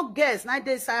 Now 4 girls, 9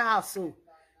 days I have so.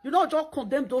 You know, just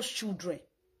condemn those children.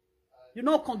 You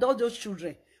know, condemn those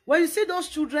children. When you see those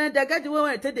children, they get the way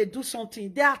when they do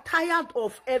something. They are tired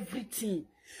of everything.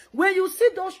 When you see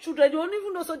those children, you don't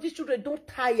even know so these children don't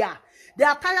tire. They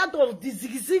are tired of the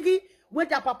ziggy when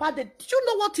their papa they. Do you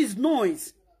know what is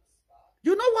noise?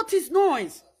 You know what is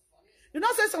noise? You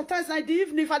know, say sometimes like the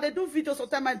evening, if I do videos,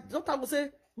 sometimes my daughter will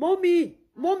say, Mommy,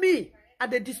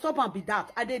 and they disturb and be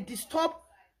that. And they disturb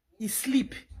his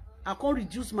sleep. I can't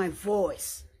reduce my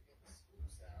voice.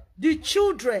 The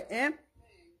children,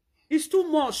 it's too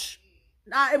much.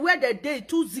 Now, where they day,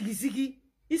 too ziggy.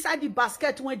 Inside the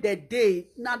basket when they day.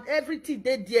 Now, everything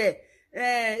they there.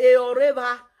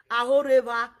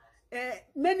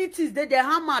 Many things they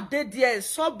hammer they there.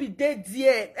 Sobi they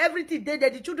there. Everything they there.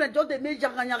 The children just they make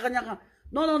jaga.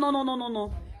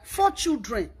 No. 4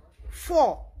 children.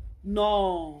 4.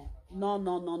 No.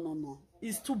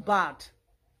 It's too bad.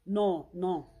 No.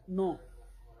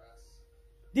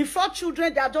 The 4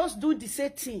 children, they are just doing the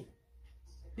same thing.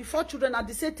 The 4 children are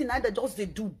the same thing. They just they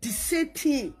do the same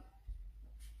thing.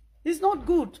 It's not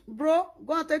good, bro.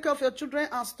 Go and take care of your children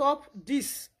and stop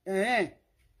this. I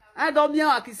don't know.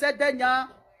 Like he said, then ya.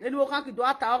 Anyone can do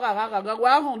that.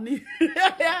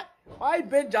 Why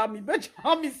Benjamin?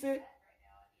 Benjamin say,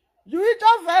 you eat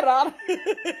a Ferrari.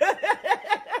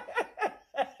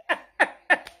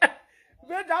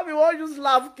 Benjamin won't just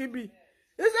laugh, Kibi.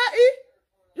 He said,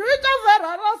 you eat a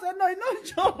Ferrari. I said, no,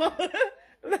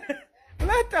 no,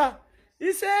 later.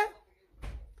 He said,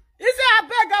 I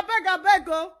beg,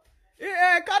 go.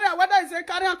 Carry whether I say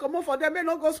carry and come on for them, may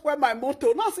not go spoil my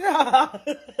motor. No say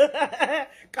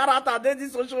character they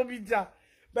this social media.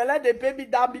 But let they pay me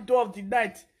down middle of the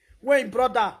night. When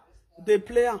brother they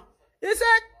play. He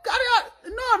said, carry on.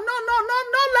 No,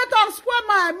 let us spoil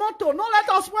my motor. No, let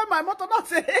us spoil my motor. Not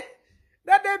say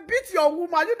that they beat your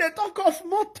woman. You they talk of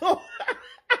motor.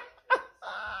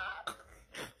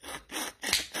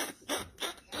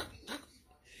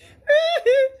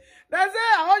 They say,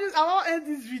 I want to end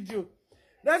this video.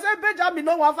 They say, Benjamin,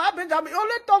 no, Benjamin,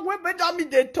 only talk when Benjamin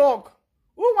they talk.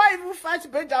 Who want even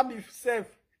fight Benjamin himself?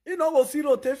 He no go see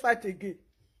rotate fight again.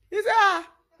 He say, ah,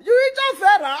 you eat your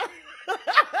Vera.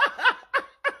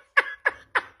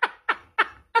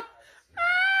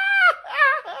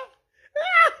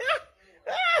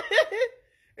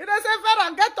 He don't say,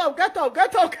 Vera, get up, get up,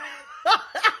 get up.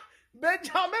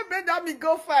 Benjamin,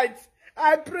 go fight.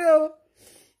 I pray.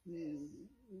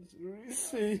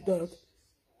 See that.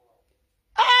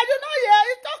 Ah, you know, yeah,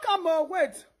 he talk about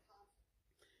wait.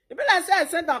 He be like say I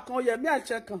send that call, yeah, me I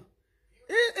check him.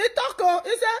 He talk,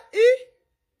 he say,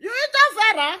 you eat a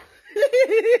Vera.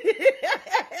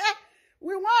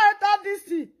 We want to enter this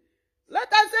thing.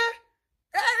 Let us say,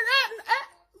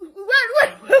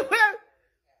 wait.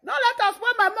 No let us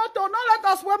wear my motto. No let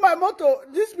us wear my motto.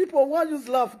 These people won't use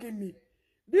love, give me.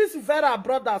 This Vera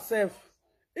brother self.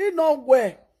 He no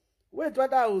where. Wait,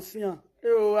 whether I will see him.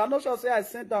 Oh, I'm not sure say I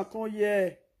sent that call,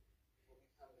 yeah.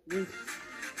 Yeah.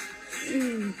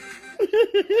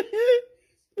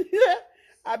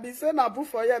 I be saying a book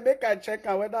for you. Make I check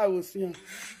out whether I will see him.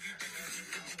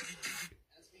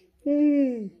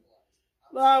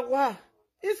 Nah, what?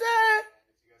 He say,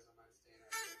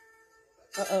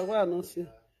 where I not see?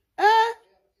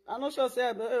 I'm not sure say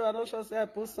I'm not sure say I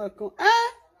post a con.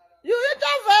 You eat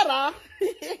a Vera?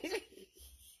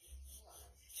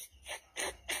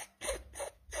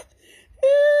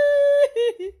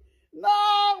 No,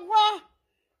 what?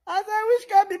 I say, which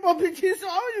kind of people begin so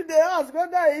how you they ask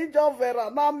whether I eat your Vera,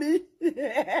 not me.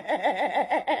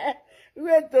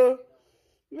 Wait, whether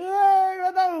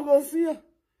we go see her.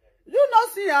 You not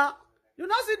see her? You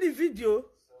not see the video?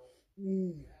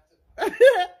 You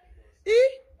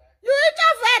eat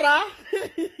your Vera?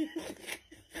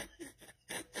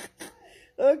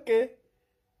 Okay.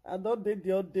 I don't did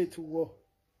the update to war.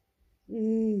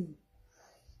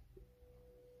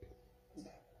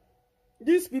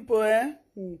 These people,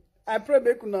 I pray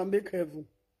make una make heaven.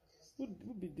 Who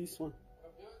be this one?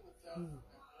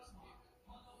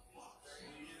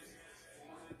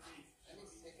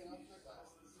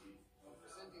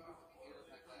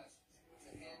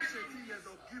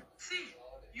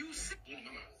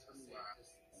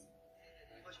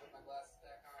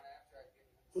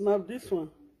 Una this one.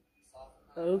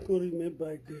 I don't remember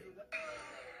again.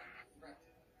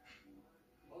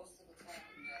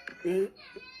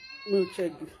 No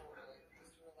check this.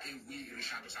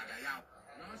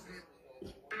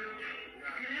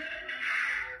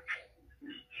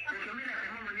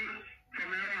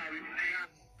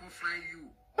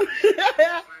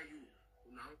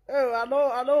 Oh,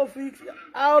 I know fix.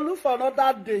 I'll look for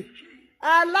another day.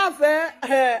 I laugh,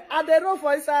 and they know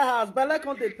for inside house, but like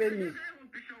can't they pay me?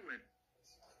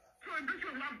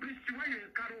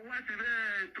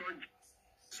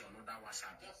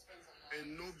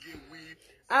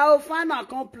 I'll find a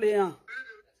complaint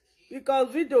because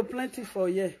video plenty for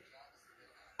you.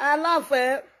 I laugh,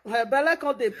 but like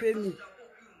can't they pay me?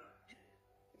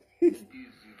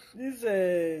 These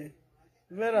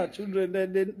Vera children,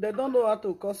 they don't know how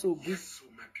to cause Ogun.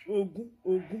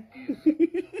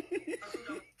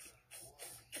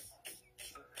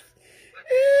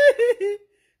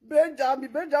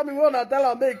 Benjamin wanna tell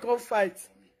her make come fight.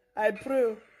 I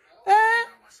pray.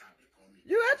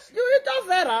 You eat a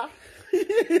Vera?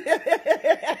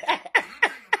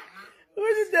 Who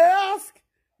did they ask?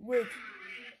 Wait.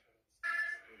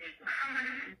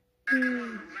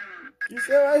 You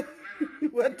say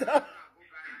what? What?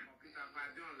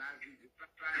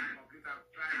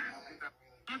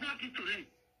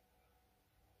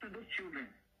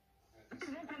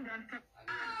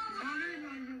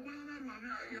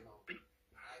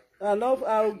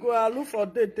 I'll look for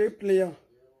they player.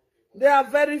 They are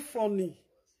very funny.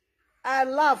 I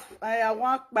laugh. I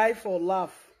want buy for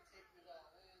laugh.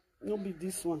 No be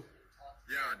this one.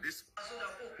 Yeah, this.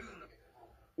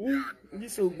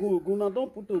 This will go. Now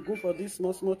don't put Ogun for this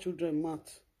small children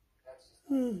mouth.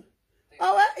 Oh,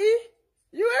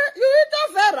 you eat a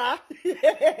Vera?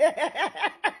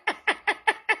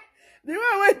 The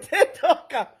way they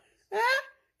talk.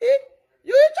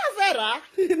 You eat a Vera?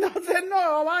 Now say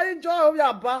no. I enjoy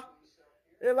your bar.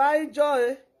 If I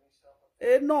enjoy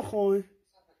it, no home.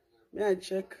 May I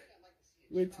check?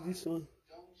 Wait, this one.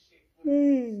 He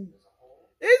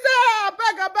said, I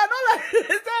beg,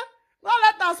 don't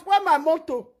let us spoil my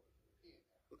motto.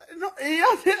 No, he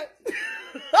has it.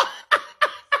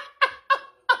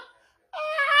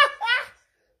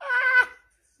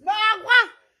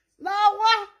 Now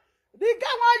what? The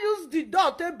guy want use the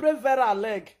dot to break Vera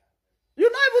leg. You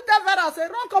know even tell Vera say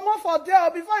run come on for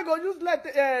there before you go use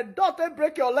dot to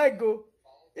break your leg go.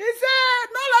 He said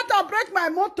no let her break my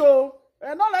motor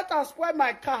and not let her spoil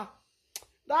my car.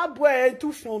 That boy ain't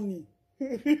too funny.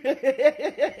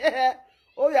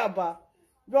 Oh yeah, ba.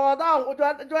 Do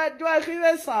I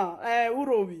hear some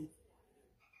Urobi?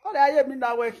 Oh, I hear me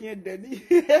now working Denny.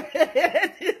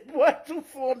 Boy, too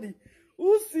funny.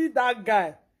 Who see that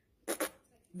guy?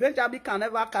 Benjamin can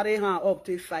never carry her up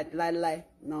to fight like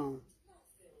no.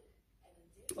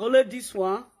 Only this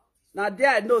one. Now there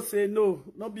I know say no,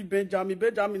 not be Benjamin.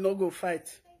 Benjamin no go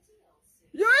fight.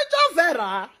 You ain't your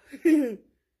Vera. You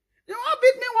want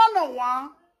beat me one-on-one?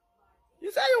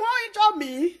 You say you want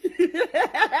me?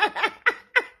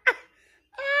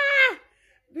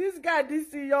 This guy,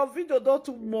 your video don't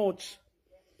too much.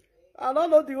 I don't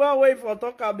know the one way for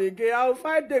talk again. I'll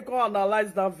find they can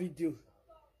analyze that video.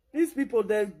 These people,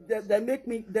 they make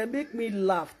me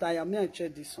laugh. I am here to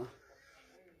check this one.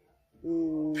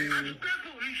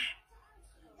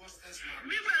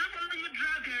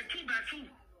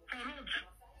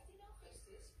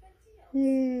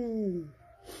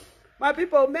 My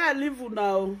people, may I leave you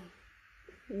now?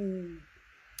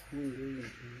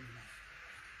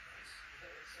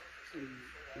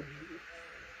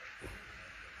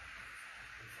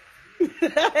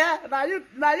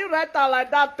 now you write out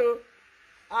like that too.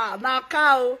 Ah, now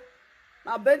cow,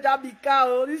 now Benjamin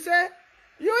cow. You say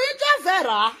you eat your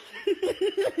Vera.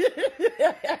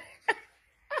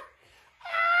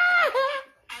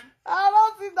 I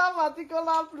don't see that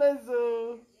particular place.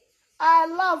 Oh. I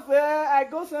laugh. I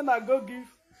go send I go give.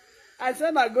 I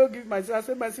send I go give myself. I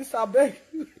say my sister beg.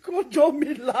 Go join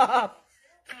me laugh.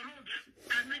 I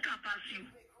make her pass you.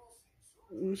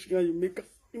 You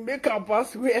make her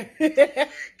pass where? The woman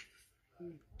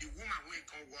will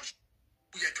come wash.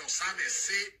 You can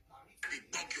say they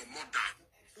dog your mother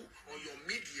or your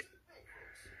media.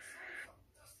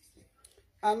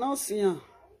 I don't see her. When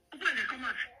they come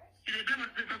out, they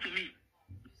demonstrate to me.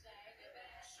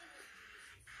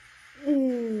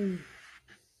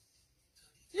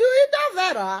 You eat that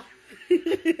Vera?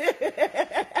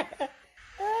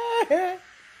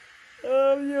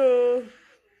 Oh, yo.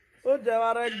 Oh,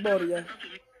 Javarek Boria.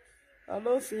 I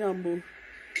don't see him.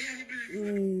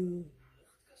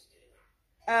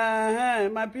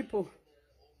 My people.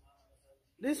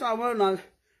 This one will not.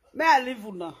 May I leave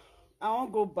you now? I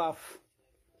won't go bath.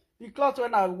 The cloth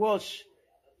when I wash.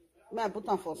 May I put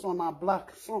them for sun and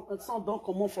black. Sun don't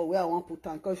come on for where I want to put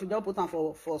them. Because if you don't put them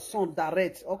for sun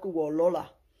direct, okay, well,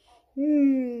 Lola.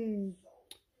 Give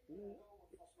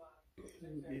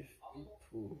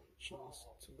people chance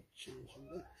to change.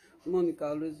 Monica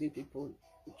always give people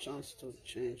a chance to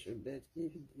change. But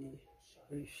if they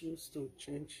refuse to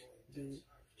change, then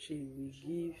she will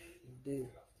give them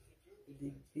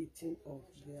the beating of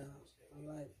their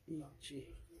life.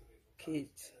 E.g.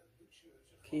 Kate.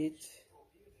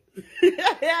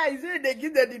 Yeah, he said they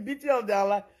give them the beating of their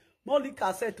life.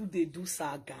 Monica said to they do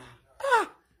saga.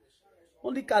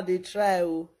 Monica they try.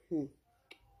 Oh.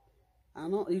 I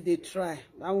know if they try.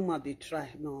 That woman they try.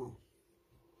 No.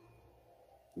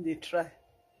 They try.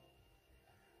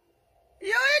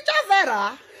 You ain't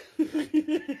Vera.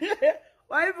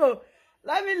 Well,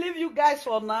 let me leave you guys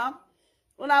for now.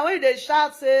 When I went they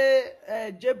shout say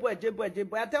J-boy. I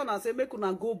tell them say make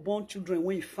una go born children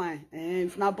when you find. And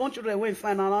if not born children when you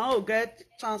find, and I will get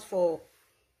chance for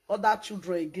other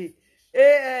children again.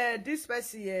 This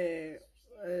person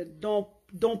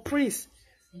Don't Prince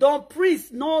no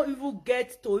even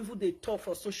get to even they talk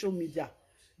for social media.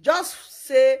 Just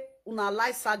say una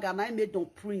like saga and I made Don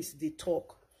Prince they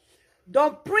talk.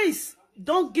 Don Prince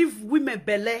don't give women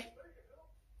belly.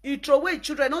 He throw away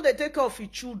children, no they take care of his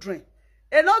children.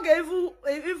 And not get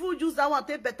even use that one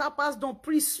take better pass Don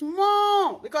Prince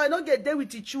small because he not get there with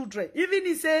the children. Even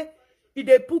he say if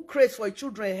they put craze for your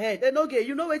children head, they not get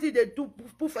you know what they do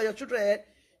put for your children head.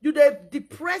 You they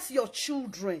depress your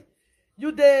children.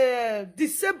 You they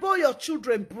disable your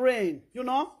children brain, you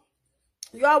know.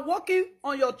 You are working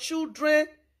on your children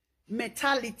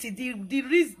mentality.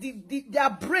 Their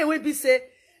brain will be say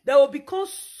they will become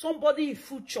somebody in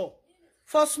future.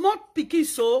 For small pikin,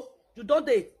 so you don't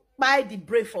they buy the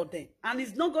brain for them, and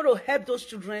it's not going to help those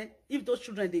children if those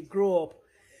children they grow up.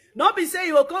 Not be say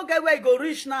you will come get where you go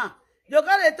rich now. You're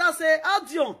gonna tell say,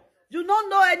 Adion, you don't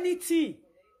know anything.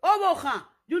 Obohan,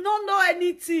 you don't know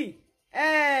anything.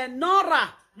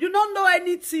 Nora, you don't know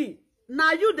anything.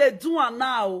 Now you they do it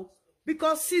now.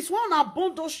 Because since one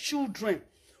born those children,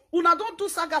 una don't do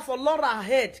saga for Laura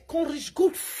head. Can reach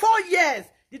good 4 years.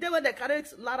 The day when they carry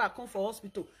Lara come for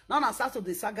hospital. Now I start to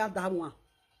the saga that one.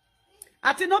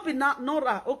 I think not be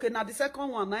Nora. Okay, now the second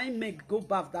one, I make go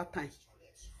bath that time.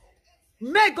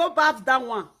 Make go bath that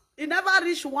one. It never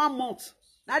reach 1 month.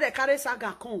 Now they carry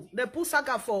saga come. They put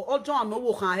saga for Ojo and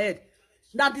Owo head.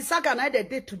 Now the saga now they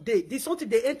day today. This something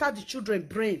they enter the children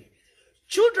brain.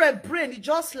 Children brain is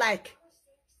just like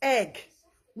egg.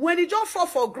 When it just fall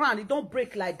for ground, it don't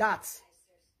break like that.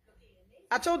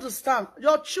 I told you, understand.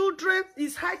 Your children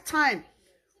is high time.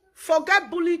 Forget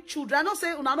bully children. I don't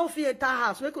say una no fit enter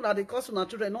house. Make una dey cause una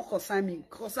children no concern me.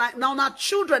 Now una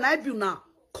children I build now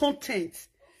content.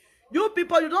 You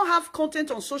people, you don't have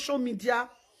content on social media.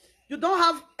 You don't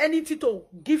have anything to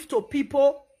give to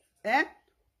people.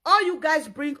 All you guys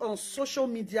bring on social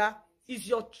media is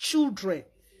your children.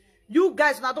 You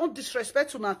guys now don't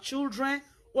disrespect una children.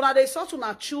 Una dey insult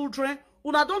una children.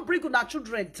 Una don't bring una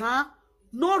children down.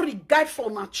 No regard for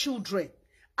una children.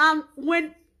 And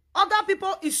when other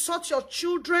people insult your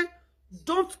children,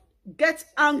 don't get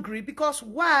angry, because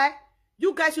why?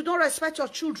 You guys, you don't respect your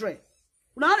children.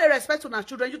 You don't respect your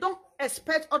children. You don't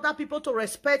expect other people to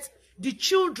respect the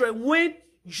children when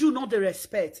you know they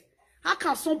respect. How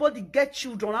can somebody get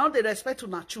children and they respect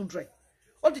your children?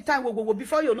 All the time,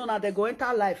 before you know now, they go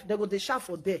enter life. They go they shout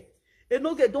for there.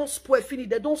 Enogie don't spoil finish.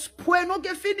 They don't spoil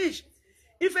Enogie finish.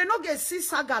 If Enogie see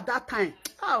saga that time,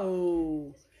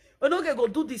 Enogie go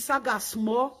do the saga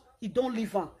small, he don't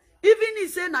leave her. Even he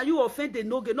say, now you offend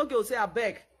Enogie, Enogie will say, I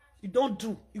beg, you don't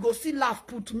do. You go see laugh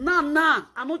put, nah.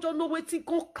 I don't know what he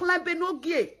can climb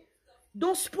Enogie.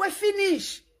 Don't spoil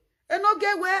finish.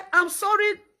 Enogie, where I'm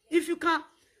sorry, if you can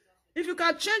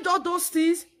change all those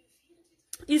things,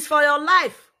 it's for your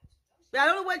life. The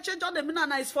only way change all the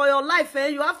minana is for your life.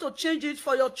 You have to change it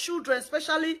for your children,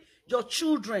 especially your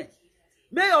children.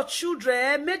 May your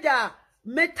children, may their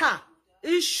meta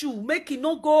issue make it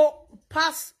not go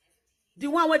past the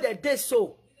one where they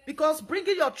so. Because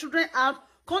bringing your children out,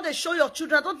 can't they show your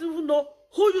children? I don't even know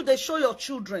who you they show your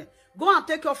children. Go and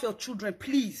take care of your children,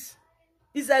 please.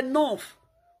 It's enough.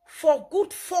 For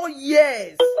good 4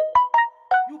 years.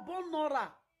 You born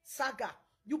Nora, saga.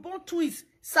 You born twins,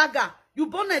 saga. You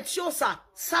born Etiosa,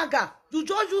 saga. You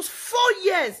just use 4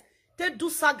 years to do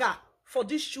saga for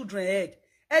these children head.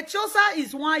 Etiosa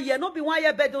is 1 year. Not be 1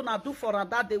 year better than do for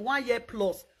that day, 1 year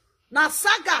plus. Now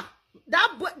saga,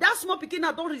 that small pikin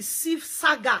that don't receive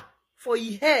saga for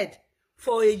his head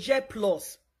for a year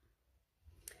plus.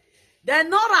 Then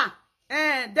Nora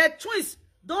and the twins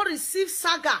don't receive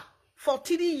saga for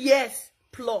 3 years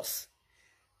plus.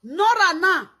 Nora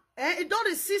now, it don't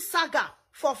receive saga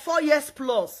for 4 years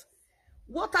plus.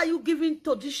 What are you giving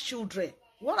to these children?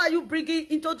 What are you bringing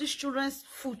into these children's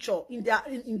future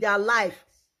in their life?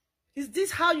 Is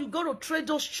this how you go to train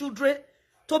those children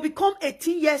to become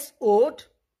 18 years old?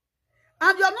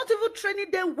 And you are not even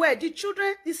training them well. The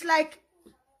children, it's like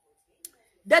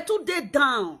they're too dead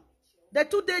down. They're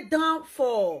too dead down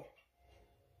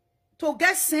to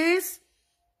get sense.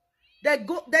 They're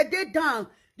dead down.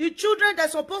 The children, they're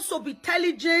supposed to be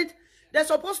intelligent. They're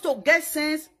supposed to get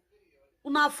sense.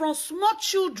 Now from small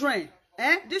children,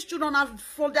 these children are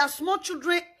from their small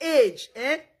children age,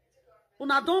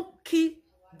 una don't kill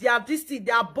their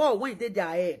their ball when they their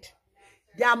head.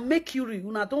 Their mercury,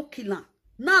 una don't kill them.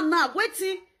 Now,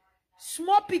 waiting,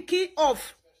 small picking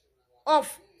of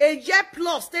a year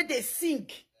plus, they sing.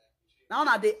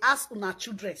 Now they ask una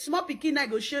children. Small picking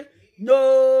negotiate,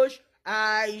 nose,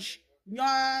 eyes,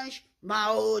 nose,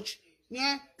 mouth.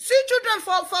 Yeah. See children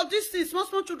for this thing,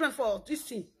 small children for this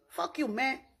thing. Fuck you,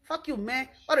 man. Fuck you, man.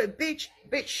 What a bitch.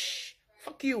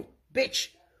 Fuck you, bitch.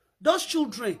 Those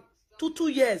children, 2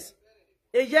 years,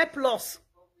 a year plus.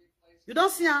 You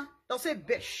don't see her? They'll say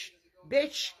bitch.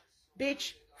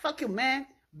 Fuck you, man.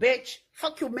 Bitch.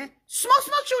 Fuck you, man. Small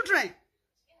children.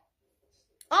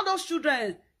 All those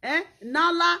children,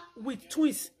 Nala with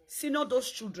twins, senior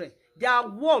those children. Their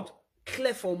word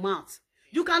clear for mouth.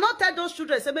 You cannot tell those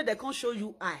children, say, they can't show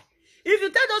you eye. If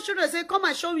you tell those children, say, come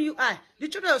and show me your eye, the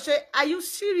children will say, are you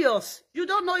serious? You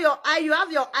don't know your eye. You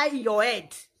have your eye in your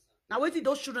head. Now, wait till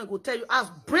those children will tell you, as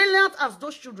brilliant as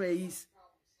those children is.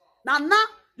 Now,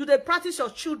 do they practice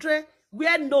your children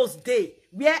where nose day,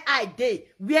 where eye day,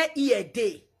 where ear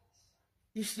day?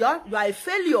 If you are a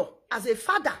failure as a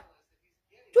father.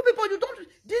 You people, you don't,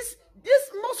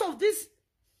 most of these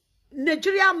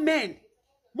Nigerian men,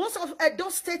 most of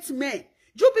those state men,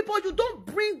 you people, you don't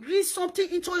bring something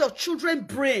into your children's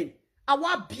brain.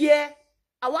 Our beer,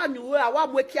 our new, our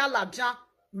mwekia lajan,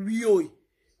 we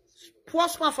poor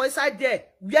man for inside there,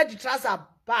 wear the trousers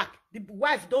back. The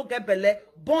wife don't get belly,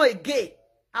 born again.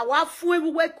 Our phone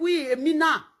we work with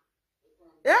mina.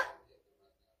 Yeah?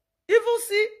 Even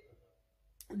see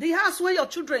the house where your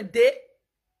children dey,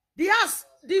 the house,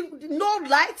 the no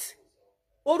light,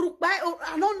 or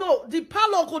I don't know, the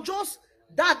parlor go just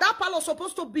that parlor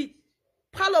supposed to be.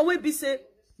 Parlor will be say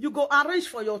you go arrange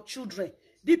for your children.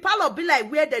 The parlor be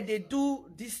like where they do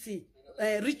this thing,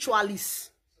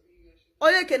 ritualists.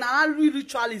 Or you can real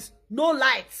ritualists. no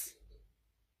lights.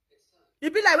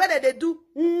 It be like where they do.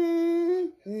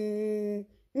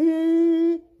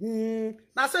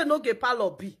 Now say no get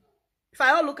parlor be. If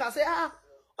I all look and say, oh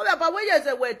yeah, but where is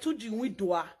the way to the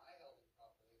window?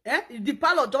 Eh? The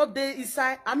parlor just there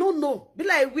inside. I don't know. Be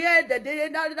like where the day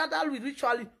that we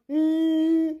ritually.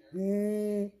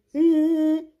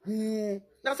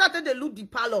 That's how they look the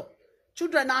parlor.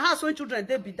 Children now house when children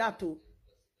they be that too.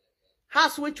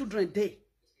 House when children they.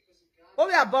 Oh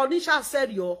yeah, but Nisha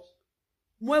said yo.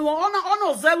 When we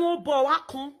honor zero boy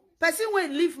wakon. Person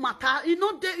when leave matter, you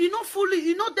know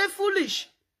they foolish.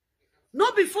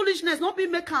 Not be foolishness, not be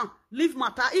make leave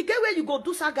matter. You get where you go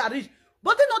do sagari.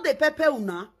 But they know the pepper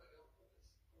una.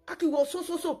 I can go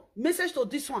so. Message to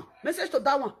this one, message to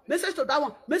that one, message to that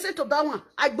one, message to that one.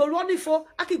 I go running for.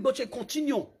 I can go to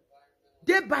continue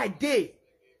day by day.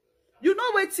 You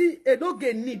know what?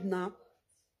 Enogie need now.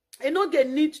 Enogie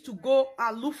need to go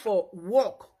and look for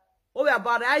work. Over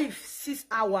about 6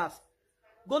 hours.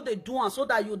 Go they do one so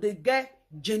that you they get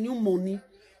genuine money.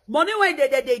 Money when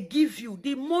they give you,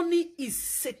 the money is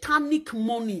satanic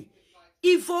money,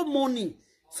 evil money.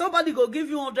 Somebody go give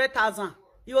you 100,000.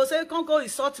 You will say, "Can't go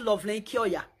insult lovely cure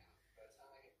ya."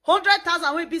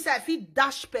 100,000 when be say if you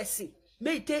dash person,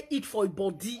 may it take it for a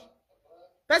body.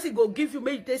 Person go give you,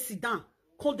 may it take sit down.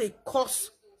 Can they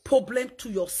cause problem to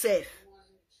yourself?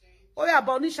 Oh yeah,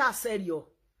 but Nisha said yo.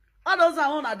 All those are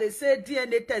one that they say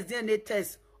DNA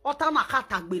test. That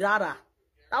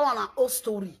one an old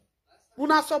story.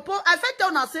 Una suppose I felt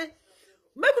una say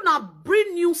maybe una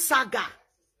bring new saga,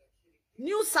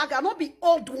 not be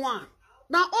old one.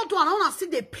 Now old one I wanna see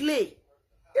they play.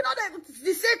 You know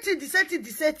the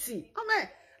same thing. I mean,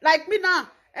 like me now,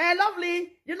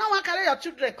 lovely. You know when carry your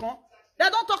children come, they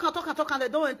don't talk and they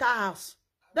don't enter house.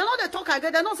 They know they talk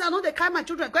again. They don't say I know they carry my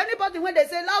children. Anybody when they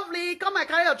say lovely, come and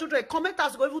carry your children.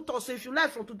 Commenters go even talk. So if you like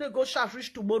from today, go sharp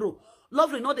reach tomorrow.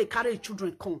 Lovely, no they carry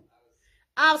children come.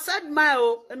 I've said my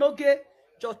Enogie,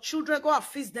 your children go and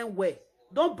feast them well.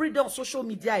 Don't bring them on social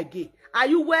media again. Are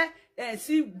you where and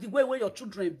see the way where your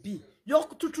children be? You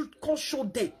can't show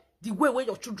them the way where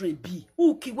your children be.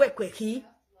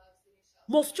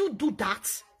 Must you do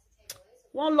that?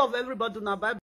 One love everybody now. Bye.